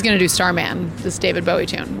us. He's going to do Starman, this David Bowie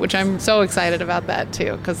tune, which I'm so excited about that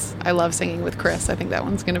too, because I love singing with Chris. I think that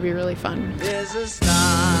one's going to be really fun. There's a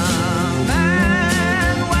starman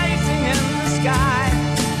waiting in the sky.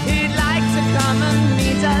 He'd like to come and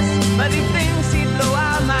meet us, but he thinks he'd blow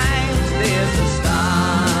our minds. There's a starman.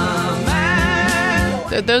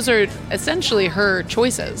 Those are essentially her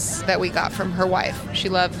choices that we got from her wife. She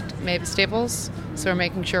loved Mavis Staples, so we're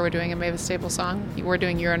making sure we're doing a Mavis Staples song. We're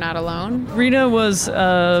doing You're Not Alone. Rita was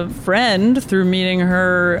a friend through meeting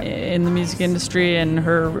her in the music industry and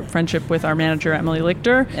her friendship with our manager, Emily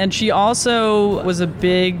Lichter. And she also was a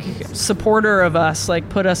big supporter of us, like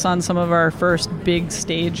put us on some of our first big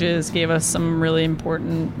stages, gave us some really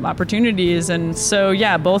important opportunities. And so,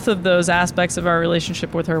 yeah, both of those aspects of our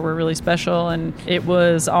relationship with her were really special. And it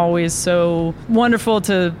was always so wonderful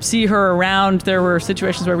to see her around. There were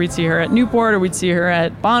situations where we'd see her at Newport, or we'd see her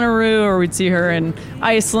at Bonnaroo, or we'd see her in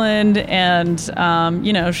Iceland, and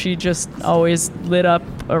she just always lit up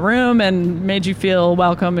a room and made you feel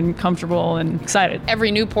welcome and comfortable and excited.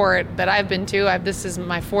 Every Newport that I've been to, this is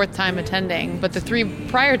my 4th time attending, but the 3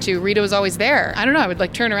 prior to, Rita was always there. I don't know, I would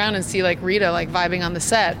like turn around and see like Rita like vibing on the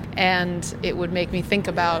set, and it would make me think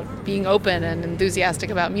about being open and enthusiastic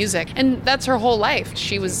about music. And that's her whole life.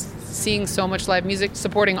 She was seeing so much live music,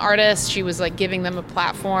 supporting artists. She was like giving them a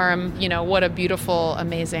platform. What a beautiful,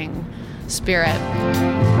 amazing spirit.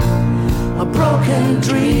 A broken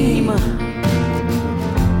dream,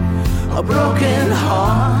 a broken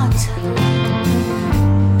heart,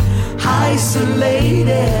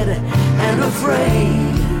 isolated and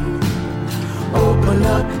afraid. Open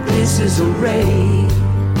up, this is a ray.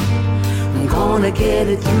 I'm gonna get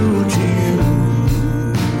it through to you.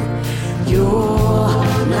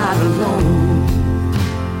 You're not alone.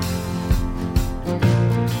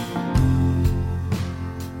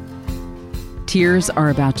 Tears are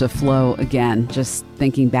about to flow again, just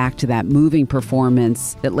thinking back to that moving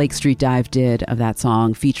performance that Lake Street Dive did of that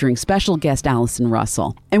song featuring special guest Allison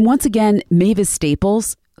Russell. And once again, Mavis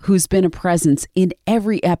Staples, who's been a presence in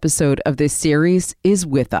every episode of this series, is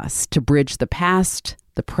with us to bridge the past,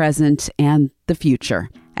 the present, and the future.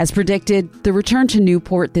 As predicted, the return to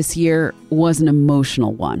Newport this year was an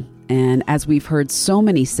emotional one. And as we've heard so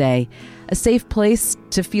many say, a safe place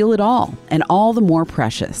to feel it all, and all the more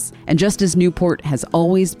precious. And just as Newport has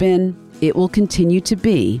always been, it will continue to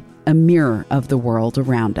be a mirror of the world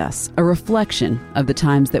around us, a reflection of the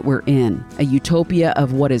times that we're in, a utopia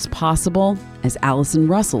of what is possible, as Allison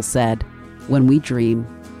Russell said, when we dream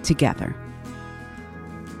together.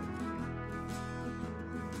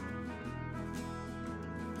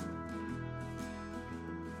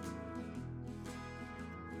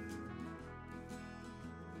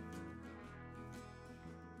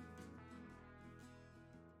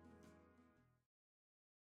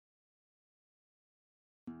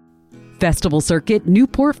 Festival Circuit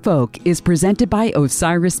Newport Folk is presented by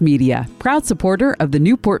Osiris Media, proud supporter of the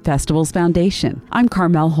Newport Festivals Foundation. I'm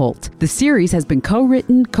Carmel Holt. The series has been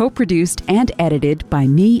co-written, co-produced, and edited by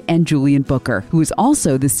me and Julian Booker, who is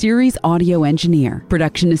also the series audio engineer.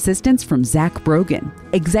 Production assistance from Zach Brogan.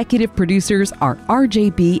 Executive producers are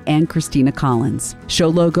RJB and Christina Collins. Show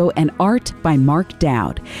logo and art by Mark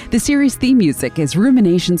Dowd. The series theme music is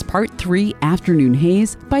Ruminations Part 3 Afternoon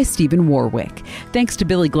Haze by Stephen Warwick. Thanks to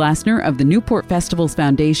Billy Glassner of the Newport Festivals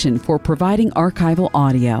Foundation for providing archival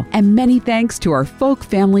audio. And many thanks to our folk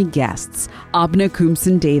family guests, Abna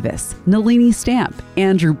Kumson Davis, Nalini Stamp,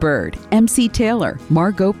 Andrew Bird, MC Taylor,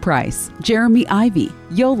 Margot Price, Jeremy Ivey,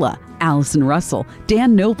 Yola, Allison Russell,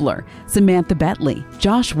 Dan Nobler, Samantha Betley,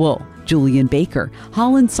 Josh Wool, Julian Baker,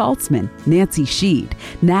 Holland Saltzman, Nancy Sheed,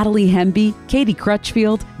 Natalie Hemby, Katie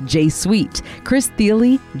Crutchfield, Jay Sweet, Chris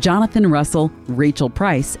Thiele, Jonathan Russell, Rachel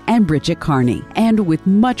Price, and Bridget Carney. And with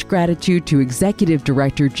much gratitude to Executive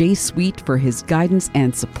Director Jay Sweet for his guidance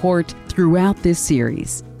and support throughout this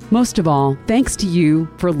series. Most of all, thanks to you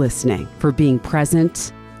for listening, for being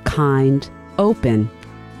present, kind, open,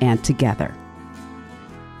 and together.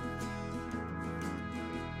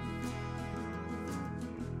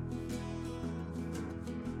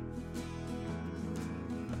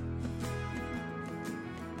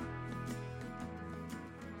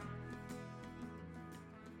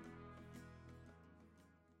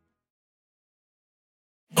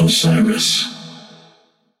 Osiris.